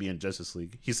make time to be in Justice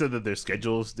League. He said that their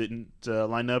schedules didn't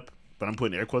line up, but I'm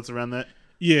putting air quotes around that.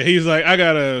 Yeah, he's like, I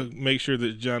gotta make sure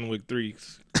that John Wick 3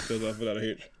 goes off without a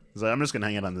hitch. He's like, I'm just gonna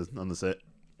hang out on the set.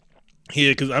 Yeah,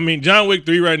 because I mean, John Wick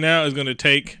 3 right now is gonna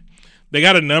take. They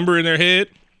got a number in their head,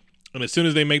 and as soon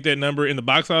as they make that number in the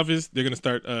box office, they're gonna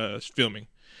start filming.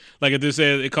 Like if this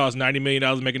says it costs $90 million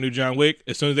to make a new John Wick,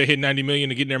 as soon as they hit $90 million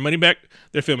to get their money back,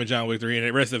 they're filming John Wick 3, and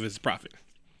the rest of it is profit.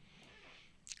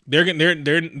 They're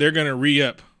gonna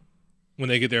re-up when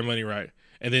they get their money right,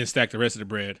 and then stack the rest of the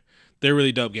bread. They're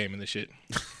really dope gaming this shit.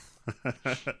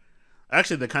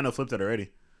 Actually, they kind of flipped it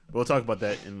already. But we'll talk about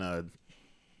that in when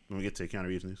we get to Keanu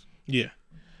Reeves news. Yeah.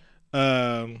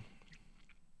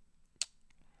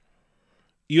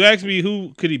 You asked me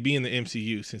who could he be in the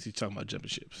MCU since he's talking about jumping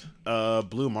ships.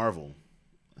 Blue Marvel.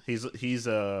 He's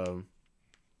I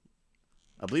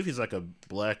believe he's like a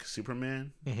black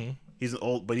Superman. Mm-hmm. He's an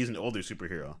older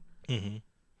superhero. Mm-hmm.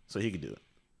 So he could do it.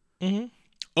 Mm-hmm.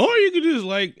 Or you could just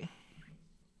like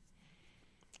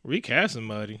recast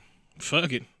somebody.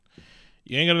 Fuck it.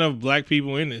 You ain't got enough black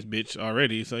people in this bitch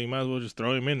already, so you might as well just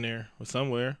throw him in there or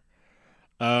somewhere.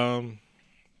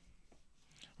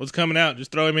 What's coming out?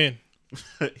 Just throw him in.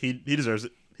 he deserves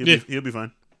it. Yeah. He'll be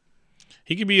fine.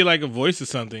 He could be like a voice of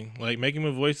something. Like make him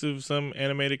a voice of some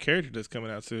animated character that's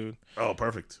coming out soon. Oh,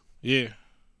 perfect. Yeah.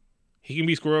 He can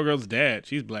be Squirrel Girl's dad.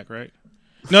 She's black, right?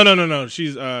 No.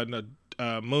 She's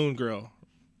Moon Girl.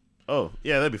 Oh,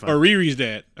 yeah, that'd be fine. Or Riri's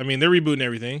dad. I mean, they're rebooting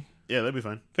everything. Yeah, that'd be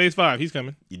fine. Phase 5, he's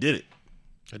coming. You did it.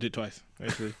 I did twice,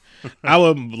 actually. I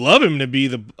would love him to be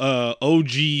the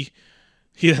OG.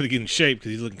 He'd have to get in shape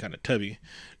because he's looking kind of tubby.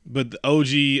 But the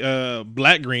OG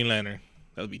Black Green Lantern.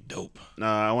 That would be dope.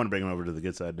 Nah, I want to bring him over to the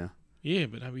good side now. Yeah,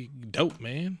 but that'd be dope,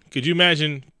 man. Could you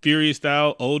imagine Fury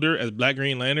style older as Black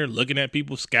Green Lantern looking at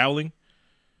people scowling?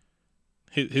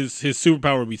 His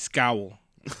superpower would be scowl.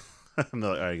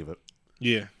 No, I give up.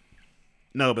 Yeah.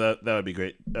 No, but that would be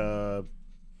great. Keanu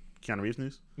Reeves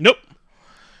news? Nope.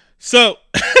 So,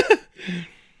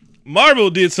 Marvel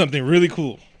did something really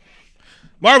cool.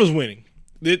 Marvel's winning.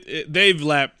 They've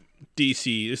lapped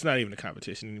DC. It's not even a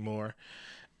competition anymore.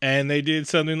 And they did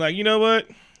something like, you know what?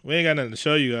 We ain't got nothing to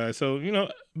show you guys. So,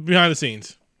 behind the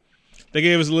scenes. They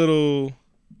gave us a little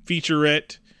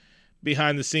featurette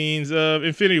behind the scenes of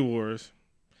Infinity Wars.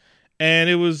 And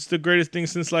it was the greatest thing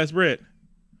since sliced bread.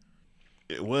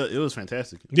 It was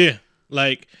fantastic. Yeah.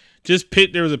 Like,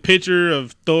 there was a picture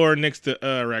of Thor next to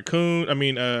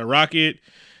Rocket,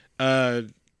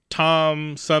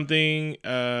 Tom something,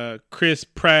 Chris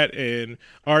Pratt and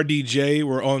RDJ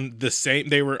were on the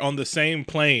same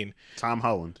plane. Tom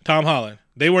Holland.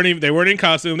 They weren't in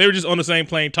costume. They were just on the same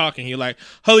plane talking. You're like,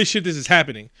 holy shit, this is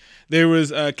happening. There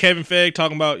was Kevin Feige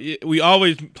talking about, we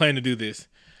always plan to do this.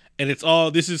 And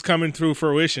this is coming through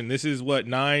fruition. This is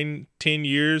 9-10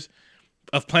 years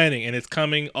of planning, and it's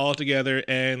coming all together,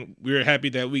 and we're happy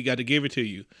that we got to give it to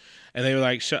you. And they were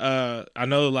like, I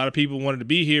know a lot of people wanted to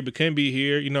be here but couldn't be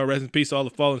here. Rest in peace to all the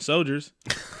fallen soldiers.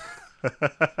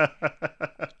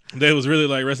 They was really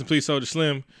like, rest in peace, Soldier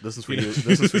Slim. This is for you.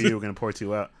 This is for you. We're going to pour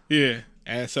two out. Yeah.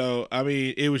 And so, I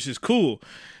mean, it was just cool.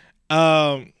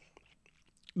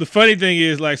 The funny thing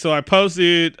is, so I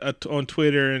posted on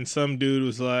Twitter, and some dude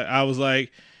was like, I was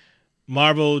like,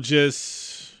 Marvel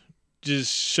just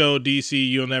show DC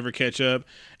you'll never catch up.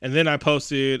 And then I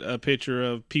posted a picture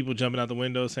of people jumping out the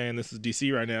window saying this is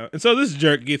DC right now. And so this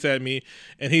jerk gets at me,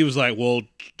 and he was like, well,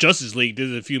 Justice League did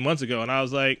it a few months ago. And I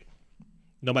was like,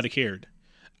 nobody cared.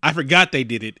 I forgot they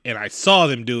did it, and I saw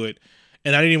them do it,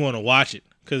 and I didn't even want to watch it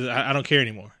because I don't care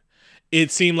anymore. It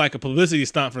seemed like a publicity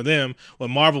stunt for them when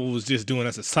Marvel was just doing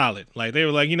us a solid. Like, they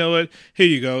were like, you know what? Here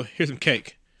you go. Here's some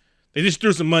cake. They just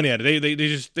threw some money at it. They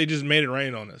just made it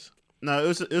rain on us. No, it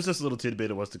was just a little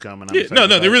tidbit of what's to come. And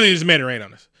They really just made it rain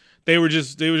on us. They were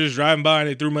just driving by and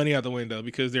they threw money out the window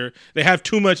because they have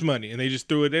too much money and they just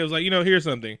threw it. They was like, here's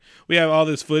something. We have all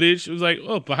this footage. It was like,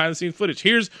 behind the scenes footage.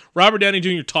 Here's Robert Downey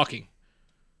Jr. talking.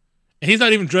 And he's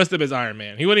not even dressed up as Iron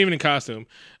Man. He wasn't even in costume.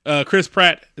 Chris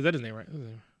Pratt, is that his name, right?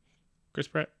 Chris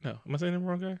Pratt? No, am I saying the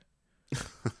wrong guy?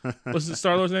 What's the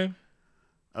Star-Lord's name?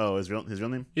 Oh, his real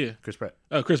name? Yeah, Chris Pratt.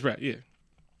 Oh, Chris Pratt. Yeah.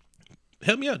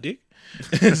 Help me out, Dick.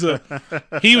 So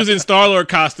he was in Star-Lord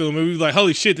costume, and we was like,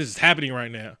 "Holy shit, this is happening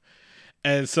right now!"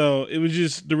 And so it was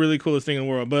just the really coolest thing in the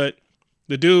world. But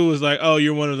the dude was like, "Oh,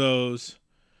 you're one of those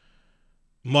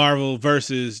Marvel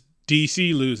versus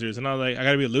DC losers," and I was like, "I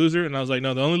gotta be a loser," and I was like,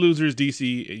 "No, the only loser is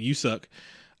DC, and you suck."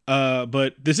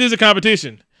 But this is a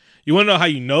competition. You want to know how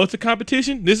you know it's a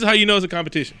competition? This is how you know it's a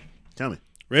competition. Tell me.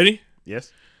 Ready?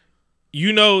 Yes.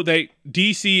 You know that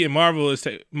DC and Marvel,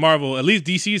 at least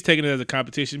DC is taking it as a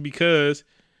competition because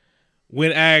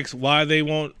when asked why they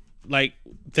won't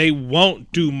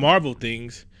do Marvel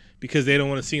things because they don't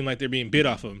want to seem like they're being bid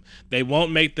off of them. They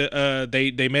won't make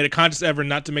they made a conscious effort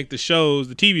not to make the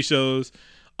TV shows,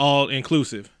 all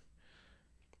inclusive.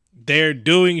 They're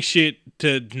doing shit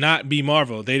to not be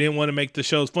Marvel. They didn't want to make the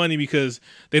shows funny because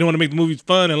they don't want to make the movies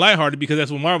fun and lighthearted because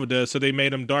that's what Marvel does. So they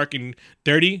made them dark and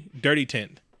dirty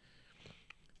tint.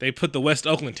 They put the West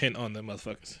Oakland tint on them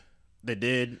motherfuckers. They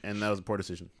did, and that was a poor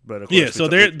decision. But of course, yeah, so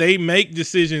they make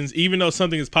decisions, even though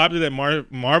something is popular that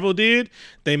Marvel did,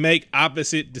 they make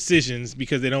opposite decisions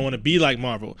because they don't want to be like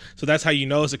Marvel. So that's how you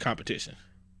know it's a competition.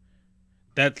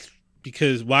 That's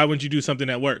because why wouldn't you do something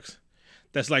that works?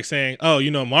 That's like saying, oh,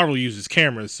 Marvel uses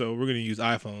cameras, so we're going to use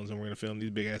iPhones and we're going to film these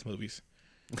big-ass movies.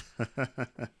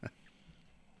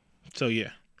 So, yeah,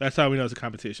 that's how we know it's a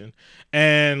competition.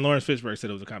 And Lawrence Fishburne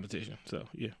said it was a competition. So,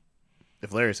 yeah.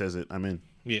 If Larry says it, I'm in.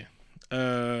 Yeah.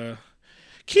 Keanu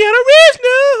Reeves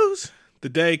news. The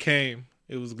day came.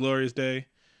 It was a glorious day.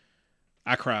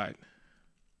 I cried.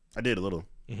 I did a little.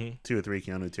 Mm-hmm. 2 or 3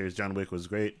 Keanu tears. John Wick was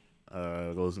great.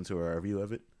 Go listen to our review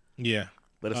of it. Yeah.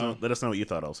 Let us know what you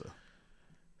thought also.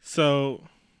 So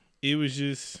it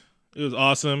was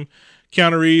awesome.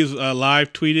 Keanu Reeves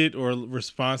live tweeted or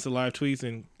response to live tweets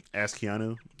and Ask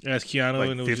Keanu. Like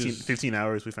and it 15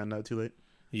 hours we found out too late.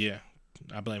 Yeah,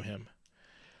 I blame him.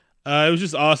 It was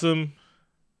just awesome.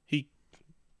 He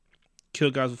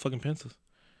killed guys with fucking pencils.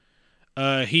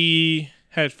 He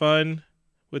had fun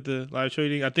with the live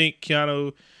tweeting. I think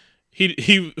Keanu,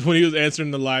 he when he was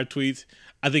answering the live tweets,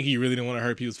 I think he really didn't want to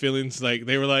hurt people's feelings. Like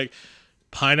they were like,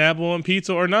 pineapple on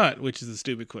pizza or not, which is a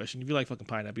stupid question. If you like fucking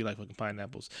pineapple, you like fucking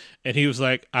pineapples. And he was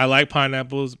like, I like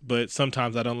pineapples, but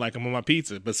sometimes I don't like them on my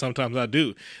pizza, but sometimes I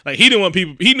do. Like he didn't want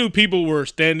people. He knew people were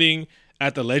standing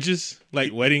at the ledges,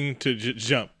 like waiting to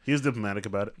jump. He was diplomatic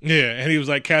about it. Yeah, and he was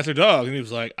like, cats or dogs? And he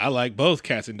was like, I like both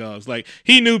cats and dogs. Like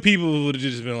he knew people would have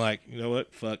just been like, you know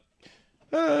what, fuck.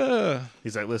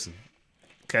 He's like, listen,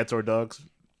 cats or dogs,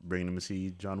 bring them to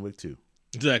see John Wick 2.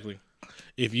 Exactly.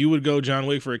 If you would go John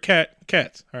Wick for a cat,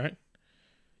 cats, all right?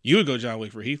 You would go John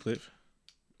Wick for Heathcliff.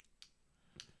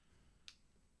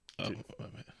 Oh, my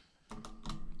man.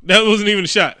 That wasn't even a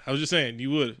shot. I was just saying, you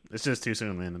would. It's just too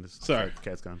soon, man. Sorry.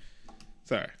 Cat's gone.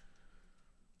 Sorry.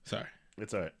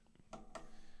 It's all right.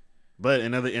 But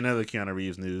another Keanu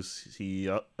Reeves news,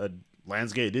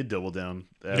 Lionsgate did double down.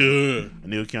 A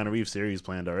new Keanu Reeves series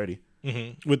planned already.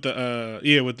 Mm-hmm. With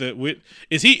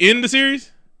is he in the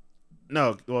series?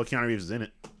 No, well, Keanu Reeves is in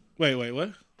it. Wait,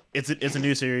 what? It's a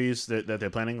new series that they're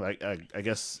planning. Like I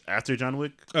guess after John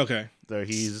Wick. Okay.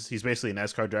 He's basically a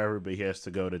NASCAR driver, but he has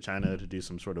to go to China to do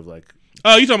some sort of like.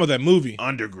 Oh, you talking about that movie?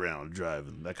 Underground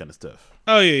driving, that kind of stuff.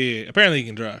 Oh yeah. Apparently he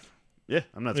can drive. Yeah,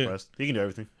 I'm not surprised. He can do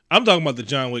everything. I'm talking about the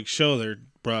John Wick show they're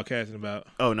broadcasting about.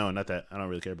 Oh no, not that. I don't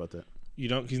really care about that. You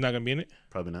don't? He's not gonna be in it?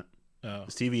 Probably not. Oh.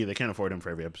 It's TV. They can't afford him for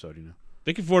every episode,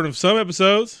 They can afford him some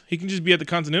episodes. He can just be at the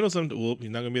Continental Well, he's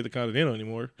not going to be at the Continental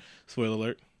anymore. Spoiler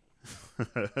alert.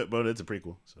 But it's a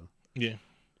prequel, so. Yeah.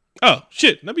 Oh,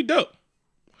 shit. That'd be dope.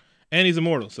 And he's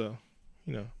immortal, so,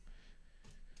 Keanu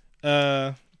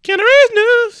Reeves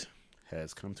news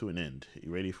has come to an end.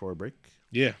 You ready for a break?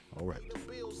 Yeah. All right.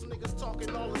 Niggas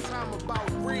talking all the time about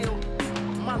real.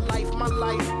 My life,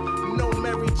 no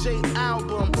Mary J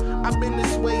album. I've been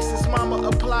this way since mama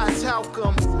applied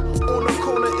talcum. On the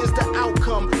corner is the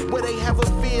outcome, where they have a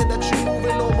fear that you're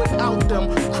moving on without them.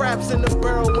 Crabs in the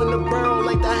barrel when the barrel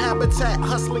ain't the habitat.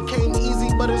 Hustling came easy,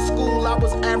 but in school I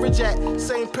was average at.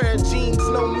 Same pair of jeans,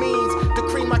 no means. The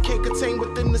cream I can't contain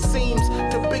within the seams.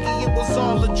 To Biggie, it was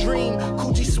all a dream.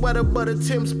 Coochie sweater, but a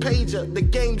Tim's pager. The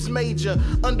game's major.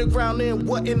 Underground in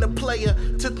what in the player.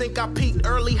 To think I peaked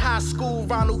early high school.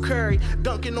 Ronald Curry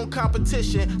dunking on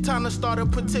competition. Time to start a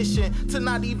petition to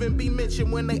not even be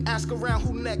mentioned when they ask around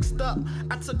who next up.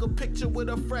 I took a picture with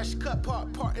a fresh cut,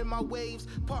 part in my waves.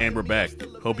 And we're back.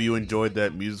 Hope you enjoyed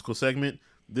that musical segment.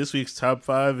 This week's top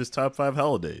 5 is top 5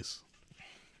 holidays.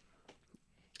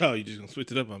 Oh, you just gonna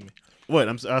switch it up on me? What?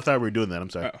 I thought we were doing that. I'm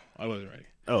sorry. Oh, I wasn't ready.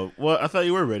 Oh, well, I thought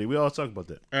you were ready. We all talked about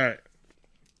that. All right.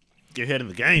 Get ahead in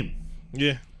the game.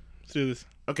 Yeah. Let's do this.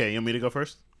 Okay, you want me to go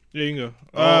first? Yeah, you can go.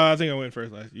 I think I went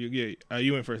first last.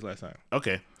 You went first last time.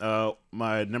 Okay.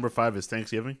 My number 5 is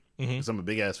Thanksgiving. Because I'm a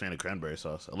big ass fan of cranberry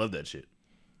sauce. I love that shit.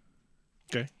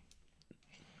 Okay.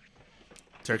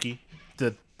 Turkey.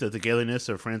 The togetherness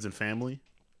of friends and family.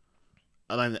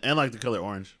 I like the color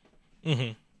orange.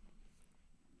 Mm-hmm.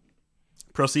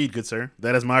 Proceed, good sir.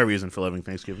 That is my reason for loving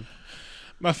Thanksgiving.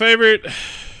 My favorite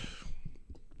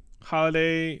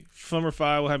holiday summer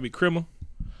fire will have to be Crimmel.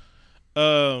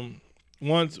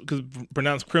 Once because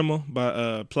pronounced Crimmel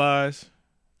by Plies.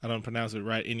 I don't pronounce it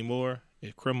right anymore.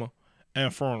 It's Crimmel and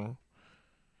Infernal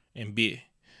and beer.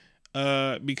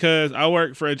 Because I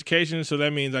work for education, so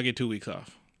that means I get 2 weeks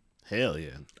off. Hell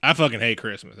yeah. I fucking hate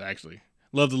Christmas, actually.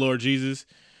 Love the Lord Jesus,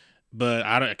 but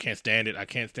I can't stand it. I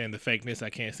can't stand the fakeness. I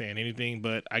can't stand anything,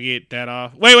 but I get that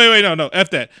off. Wait, no,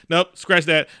 F that. Nope, scratch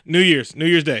that. New Year's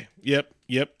Day. Yep,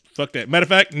 fuck that. Matter of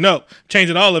fact, no,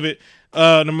 changing all of it.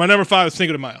 My number 5 is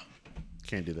Cinco de Mayo.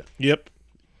 Can't do that. Yep.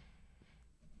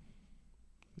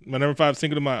 My number 5 is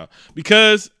Cinco de Mayo.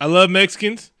 Because I love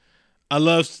Mexicans. I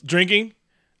love drinking.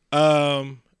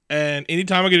 And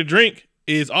anytime I get a drink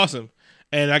is awesome.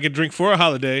 And I can drink for a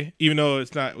holiday, even though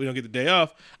we don't get the day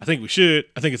off. I think we should.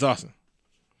 I think it's awesome.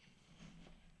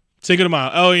 Cinco de Mayo.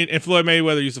 Oh, and Floyd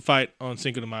Mayweather used to fight on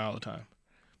Cinco de Mayo all the time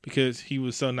because he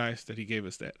was so nice that he gave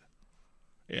us that.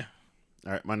 Yeah.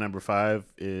 All right, my number 5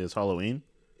 is Halloween.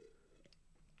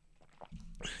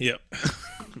 Yep.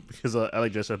 Because I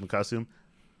like dress up in costume.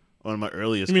 One of my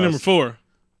earliest. You mean number 4?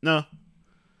 No.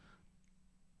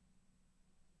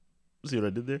 See what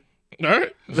I did there? All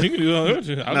right. You can do all that.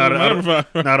 Number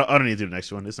 5. No, I don't need to do the next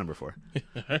one. It's number 4.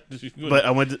 But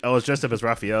I was dressed up as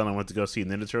Raphael, and I went to go see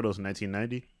Ninja Turtles in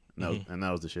 1990. And that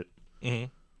was the shit. Mm-hmm.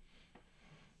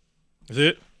 Is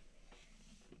it?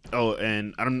 Oh,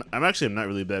 and I'm not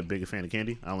really that big a fan of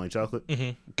candy. I don't like chocolate.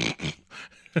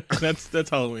 Mm-hmm. that's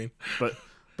Halloween.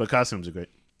 But costumes are great.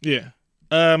 Yeah.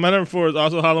 My number 4 is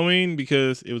also Halloween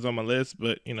because it was on my list,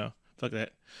 but fuck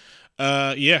that.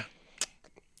 Yeah.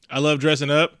 I love dressing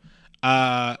up.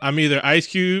 I'm either Ice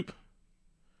Cube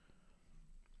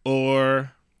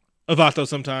or Avato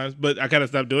sometimes, but I kind of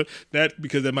stopped doing that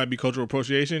because that might be cultural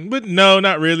appropriation. But no,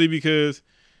 not really, because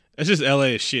it's just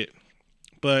LA as shit.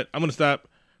 But I'm going to stop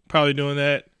probably doing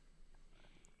that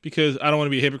because I don't want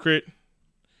to be a hypocrite.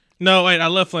 No, wait, I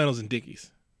love flannels and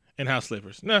Dickies and house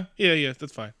slippers. No, yeah,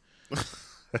 that's fine.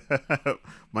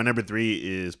 My number 3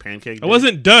 is Pancake Day. I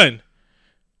wasn't done.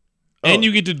 And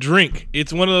you get to drink.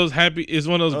 It's one of those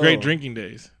great drinking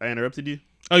days. I interrupted you?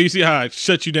 Oh, you see how I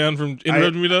shut you down from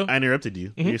interrupting me, though? I interrupted you.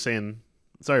 Mm-hmm. You're saying,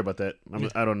 sorry about that.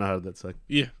 I don't know how that's like.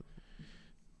 Yeah.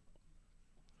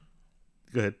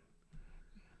 Go ahead.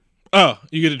 Oh,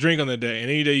 you get to drink on that day.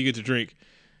 And any day you get to drink.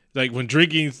 Like, when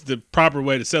drinking's the proper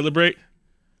way to celebrate,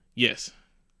 yes.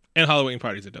 And Halloween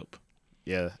parties are dope.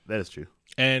 Yeah, that is true.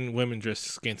 And women dress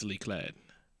scantily clad.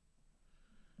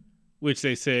 Which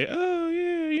they say, oh, yeah,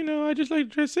 I just like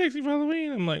to dress sexy for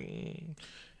Halloween. I'm like,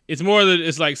 It's more that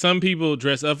it's like some people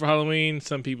dress up for Halloween.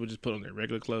 Some people just put on their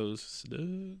regular clothes.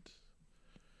 Studs.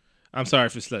 I'm sorry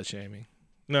for slut shaming.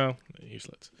 No, you're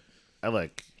sluts. I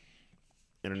like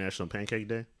International Pancake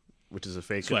Day, which is a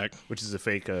fake Swag.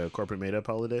 Corporate made up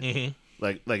holiday. Mm-hmm.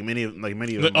 Like many of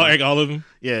them. Like all of them.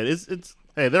 Yeah, it's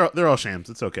hey, they're all shams.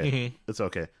 It's okay. Mm-hmm. It's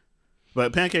okay.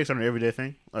 But pancakes aren't an everyday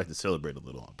thing. I like to celebrate a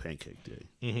little on Pancake Day.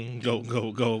 Mm-hmm. Go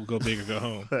big or go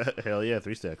home. Hell yeah,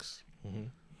 3 stacks. Mm-hmm.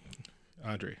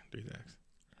 Andre, 3 stacks.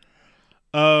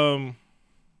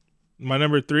 My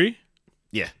number 3.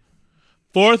 Yeah.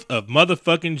 4th of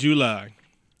motherfucking July.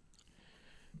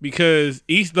 Because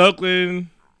East Oakland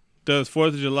does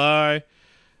 4th of July.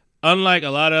 Unlike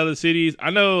a lot of other cities, I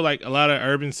know like a lot of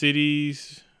urban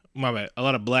cities, a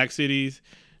lot of black cities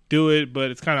do it, but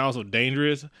it's kind of also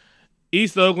dangerous.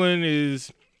 East Oakland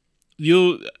is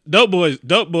dope boys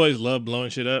love blowing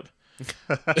shit up.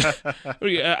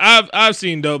 I've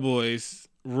seen dope boys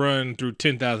run through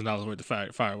 $10,000 worth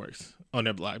of fireworks on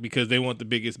their block because they want the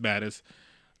biggest, baddest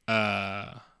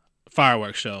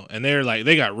fireworks show, and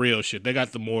they got real shit. They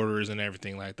got the mortars and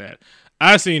everything like that.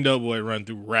 I seen Doughboy run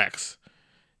through racks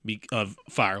of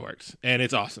fireworks, and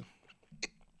it's awesome.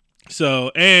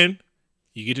 So, and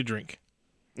you get to drink.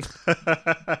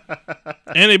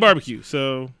 And they barbecue,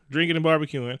 so drinking and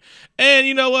barbecuing. And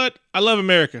you know what? I love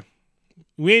America.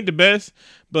 We ain't the best,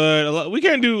 but we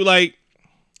can't do like.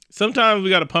 Sometimes we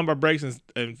got to pump our brakes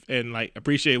and like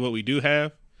appreciate what we do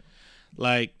have,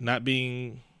 like not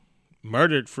being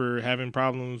murdered for having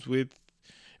problems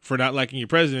for not liking your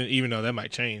president, even though that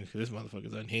might change because this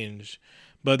motherfucker's unhinged.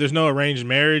 But there's no arranged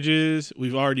marriages.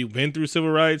 We've already been through civil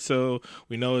rights, so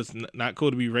we know it's not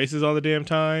cool to be racist all the damn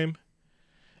time.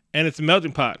 And it's a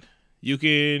melting pot. You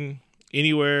can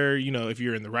anywhere, if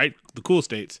you're in the cool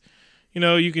states,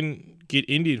 you can get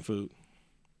Indian food.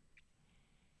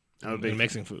 I'm a big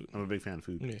Mexican food. I'm a big fan of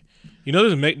food. Yeah.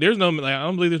 There's no I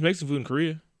don't believe there's Mexican food in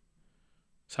Korea,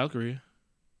 South Korea,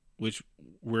 which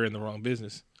we're in the wrong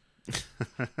business.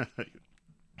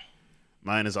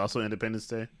 Mine is also Independence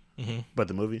Day, but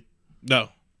the movie. No,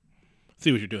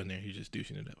 see what you're doing there. You're just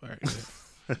douching it up. All right.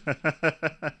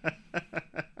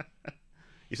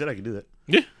 You said I could do that.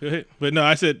 Yeah, go ahead. But no,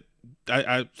 I said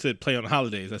play on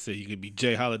holidays. I said you could be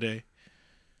Jay Holiday,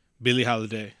 Billie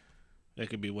Holiday. That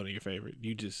could be one of your favorite.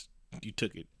 You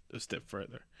took it a step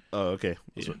further. Oh, okay.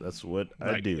 Yeah. That's what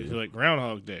I do. It's like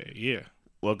Groundhog Day. Yeah.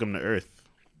 Welcome to Earth,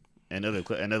 and other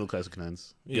classic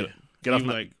lines. Yeah. Get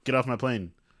off my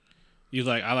plane. You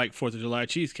like I like 4th of July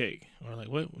cheesecake. Or like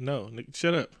what? No,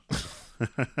 shut up.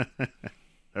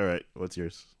 All right. What's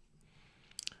yours?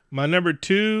 My number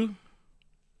 2.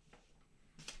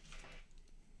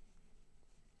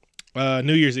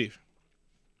 New Year's Eve.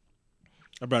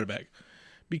 I brought it back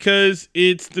because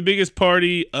it's the biggest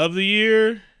party of the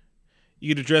year. You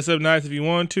get to dress up nice if you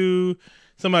want to.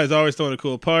 Somebody's always throwing a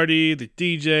cool party, the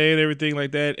DJ and everything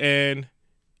like that, and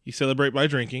you celebrate by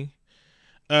drinking.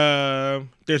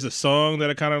 There's a song that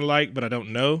I kind of like, but I don't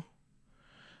know.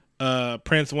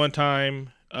 Prince one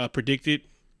time predicted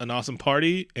an awesome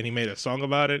party, and he made a song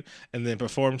about it, and then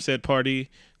performed said party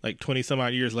like 20 some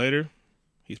odd years later.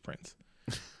 He's Prince.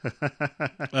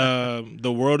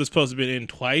 The world is supposed to be in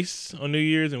twice on New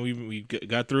Year's, and we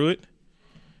got through it.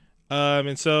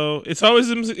 And so it's always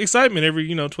some excitement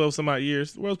every 12 some odd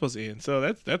years. The world's supposed to end, so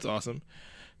that's awesome.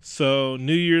 So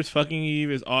New Year's fucking Eve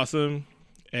is awesome,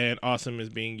 and awesome is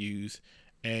being used,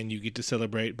 and you get to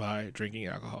celebrate by drinking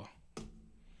alcohol.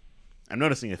 I'm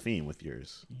noticing a theme with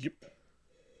yours. Yep.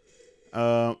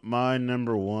 My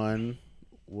number 1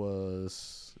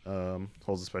 was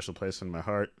holds a special place in my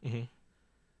heart.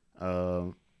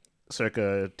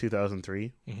 Circa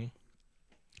 2003. I'm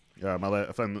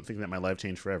thinking that my life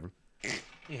changed forever.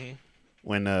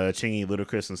 When Chingy,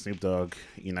 Ludacris, and Snoop Dogg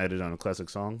united on a classic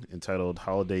song entitled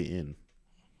 "Holiday Inn."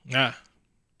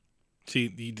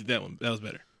 See, you did that one. That was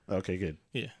better. Okay, good.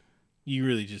 Yeah, you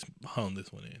really just honed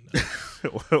this one in.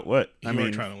 What? You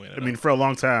weren't trying to win. I mean, for a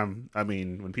long time,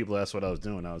 when people asked what I was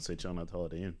doing, I would say chilling at the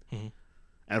Holiday Inn.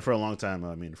 And for a long time,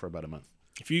 for about a month.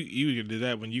 If you could do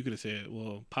that, when you could have said,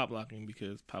 "Well, pop locking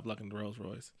because pop locking the Rolls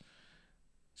Royce,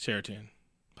 Sheraton,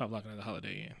 pop locking at the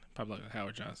Holiday Inn, pop locking at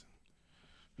Howard Johnson."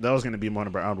 That was going to be one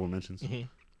of our honorable mentions. You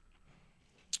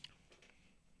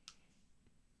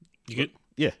good?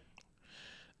 Yeah.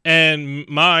 And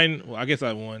mine, well, I guess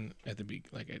I won at the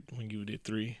when you did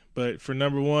 3. But for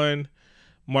number 1,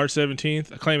 March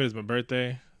 17th, I claim it as my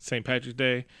birthday, St. Patrick's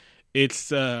Day.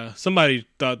 It's somebody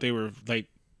thought they were like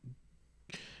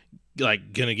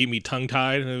gonna get me tongue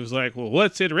tied, and it was like, well,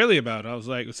 what's it really about? I was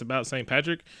like, it's about St.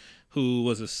 Patrick, who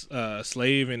was a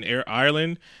slave in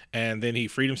Ireland, and then he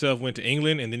freed himself, went to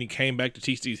England, and then he came back to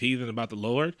teach these heathen about the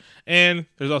Lord. And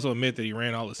there's also a myth that he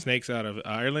ran all the snakes out of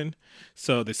Ireland,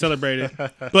 so they celebrate it.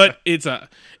 But it's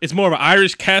more of an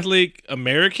Irish Catholic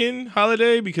American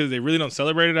holiday because they really don't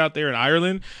celebrate it out there in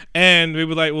Ireland. And they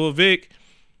were like, well, Vic,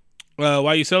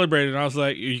 why you celebrate it? And I was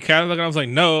like, are you Catholic? And I was like,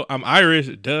 no, I'm Irish.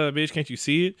 Duh, bitch, can't you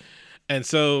see it? And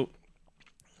so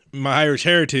my Irish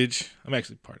heritage, I'm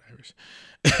actually part Irish.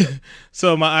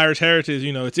 So my Irish heritage,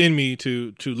 it's in me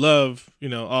to love,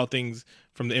 all things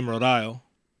from the Emerald Isle.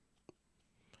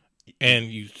 And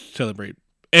you celebrate.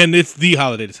 And it's the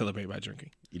holiday to celebrate by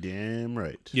drinking. You damn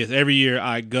right. Yes, every year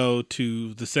I go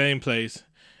to the same place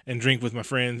and drink with my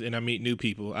friends, and I meet new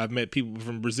people. I've met people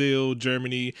from Brazil,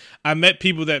 Germany. I met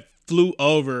people that flew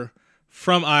over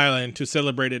from Ireland to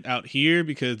celebrate it out here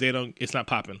because it's not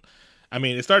popping. I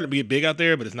mean, it started to get big out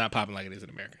there, but it's not popping like it is in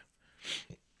America.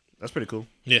 That's pretty cool.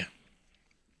 Yeah.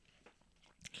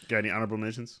 Got any honorable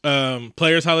mentions?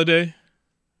 Players Holiday.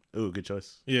 Ooh, good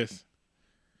choice. Yes.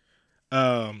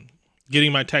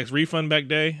 Getting my tax refund back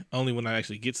day, only when I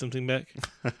actually get something back.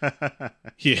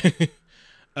 Yeah.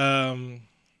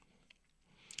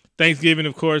 Thanksgiving,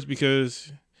 of course,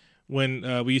 because when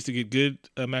we used to get good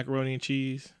macaroni and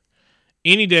cheese.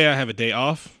 Any day I have a day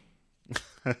off.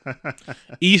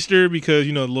 Easter, because,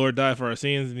 the Lord died for our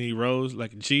sins and he rose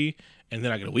like a G, and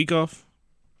then I get a week off.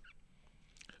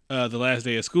 The last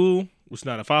day of school, which is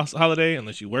not a holiday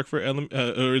unless you work for or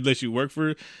unless you work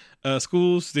for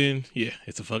schools, then yeah,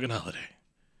 it's a fucking holiday.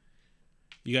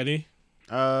 You got any?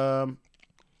 I'm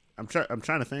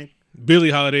trying to think.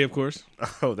 Billy Holiday, of course.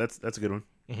 Oh, that's a good one.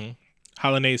 Mm-hmm.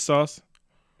 Hollandaise sauce.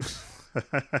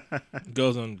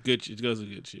 Goes on good shit. Goes on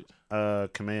good shit.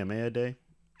 Kamehameha Day.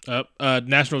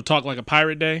 National Talk Like a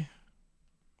Pirate Day.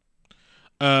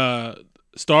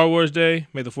 Star Wars Day.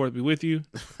 May the 4th be with you.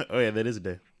 Oh yeah, that is a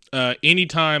day.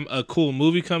 Anytime a cool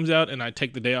movie comes out and I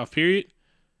take the day off, period.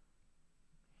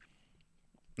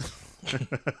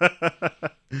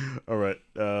 All right.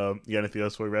 You got anything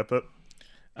else before we wrap up?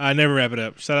 I never wrap it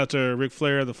up. Shout out to Ric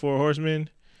Flair, the Four Horsemen,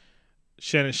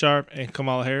 Shannon Sharp, and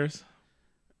Kamala Harris.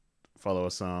 Follow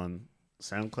us on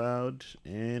SoundCloud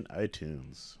and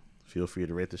iTunes. Feel free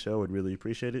to rate the show. We'd really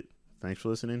appreciate it. Thanks for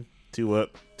listening. 2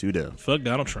 up, 2 down. Fuck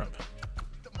Donald Trump.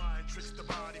 The mind tricks the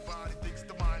body, body thinks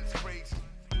the mind is crazy.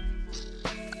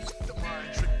 The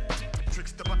mind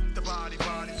tricks the body,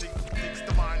 body thinks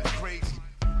the mind is crazy.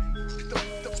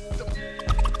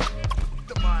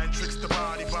 The mind tricks the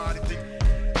body, body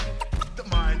the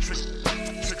mind tricks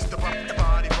the body,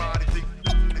 body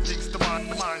thinks the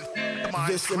mind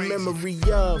this in memory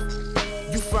of.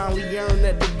 You finally earned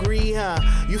that degree, huh?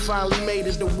 You finally made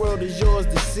it, the world is yours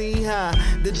to see, huh?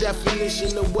 The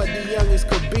definition of what the youngest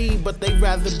could be, but they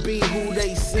rather be who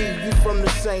they see. You from the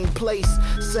same place,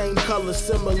 same color,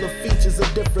 similar features, a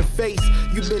different face.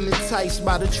 You been enticed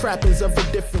by the trappings of a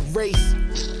different race.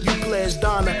 You pledged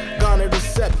honor, garnered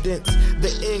acceptance.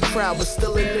 The in crowd, but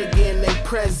still a nigga in their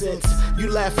presence. You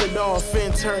laugh it off,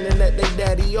 interning at their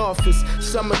daddy office.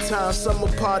 Summertime, summer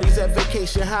parties at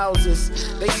vacation houses.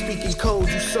 They speaking code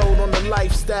you sold on the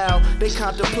lifestyle. They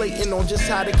contemplating on just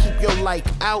how to keep your light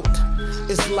out.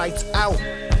 It's lights out.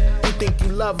 You think you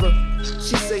love her.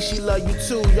 She say she love you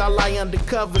too. Y'all lie under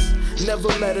covers. Never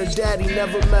met her daddy,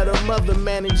 never met her mother.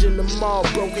 Managing the mall,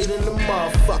 broke it in the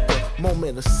motherfucker.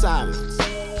 Moment of silence.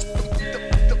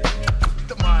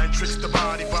 The mind tricks the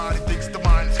body, body thinks the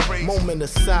mind is crazy. Moment of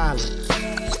silence.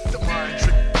 The mind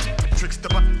tricks the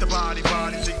body,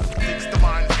 body thinks the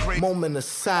mind is crazy. Moment of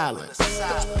silence.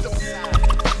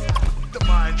 The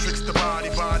mind tricks the body,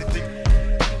 body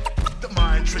the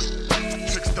mind tricks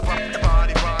the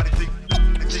body, body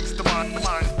thinks the mind is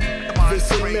crazy.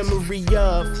 This in memory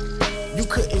of. You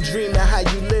couldn't dream of how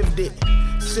you lived it.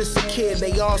 Since a kid,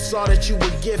 they all saw that you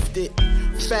were gifted.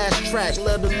 Fast track,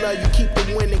 love to love you, keep the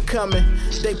winning coming.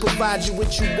 They provide you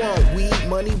what you want, weed,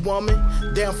 money, woman.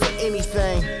 Down for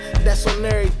anything, that's on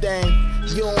everything.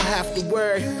 You don't have to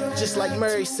worry, just like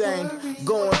Murray sang.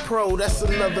 Going pro, that's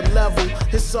another level.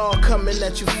 It's all coming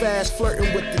at you fast,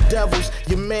 flirting with the devils.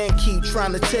 Your man keep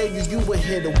trying to tell you you were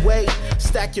hid away.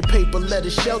 Stack your paper, let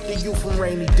it shelter you from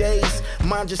rainy days.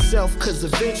 Mind yourself, cause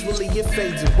eventually it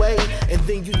fades away. And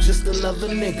then you just another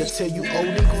nigga till you old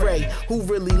and gray. Who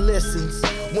really listens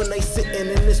when they sitting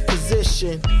in this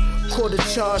position? Quarter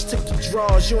charge, took your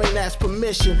draws, you ain't asked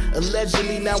permission.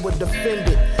 Allegedly now we're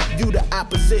defended. You the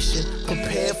opposition,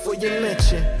 prepare for your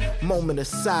lynching. Moment of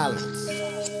silence.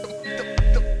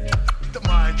 The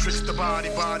mind tricks the body,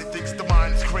 body thinks the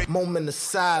mind is crazy. Moment of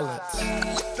silence.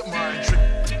 The mind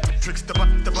tricks the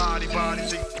body, body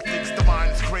thinks the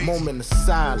mind is crazy. Moment of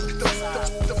silence.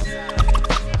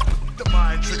 The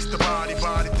mind tricks the body,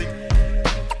 body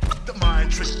the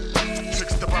mind tricks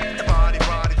the body,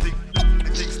 body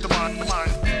thinks the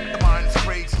mind is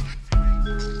crazy.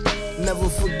 Never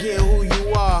forget who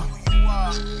you are.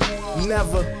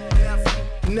 Never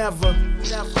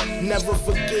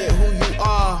forget who you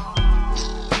are.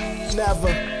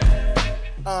 Never.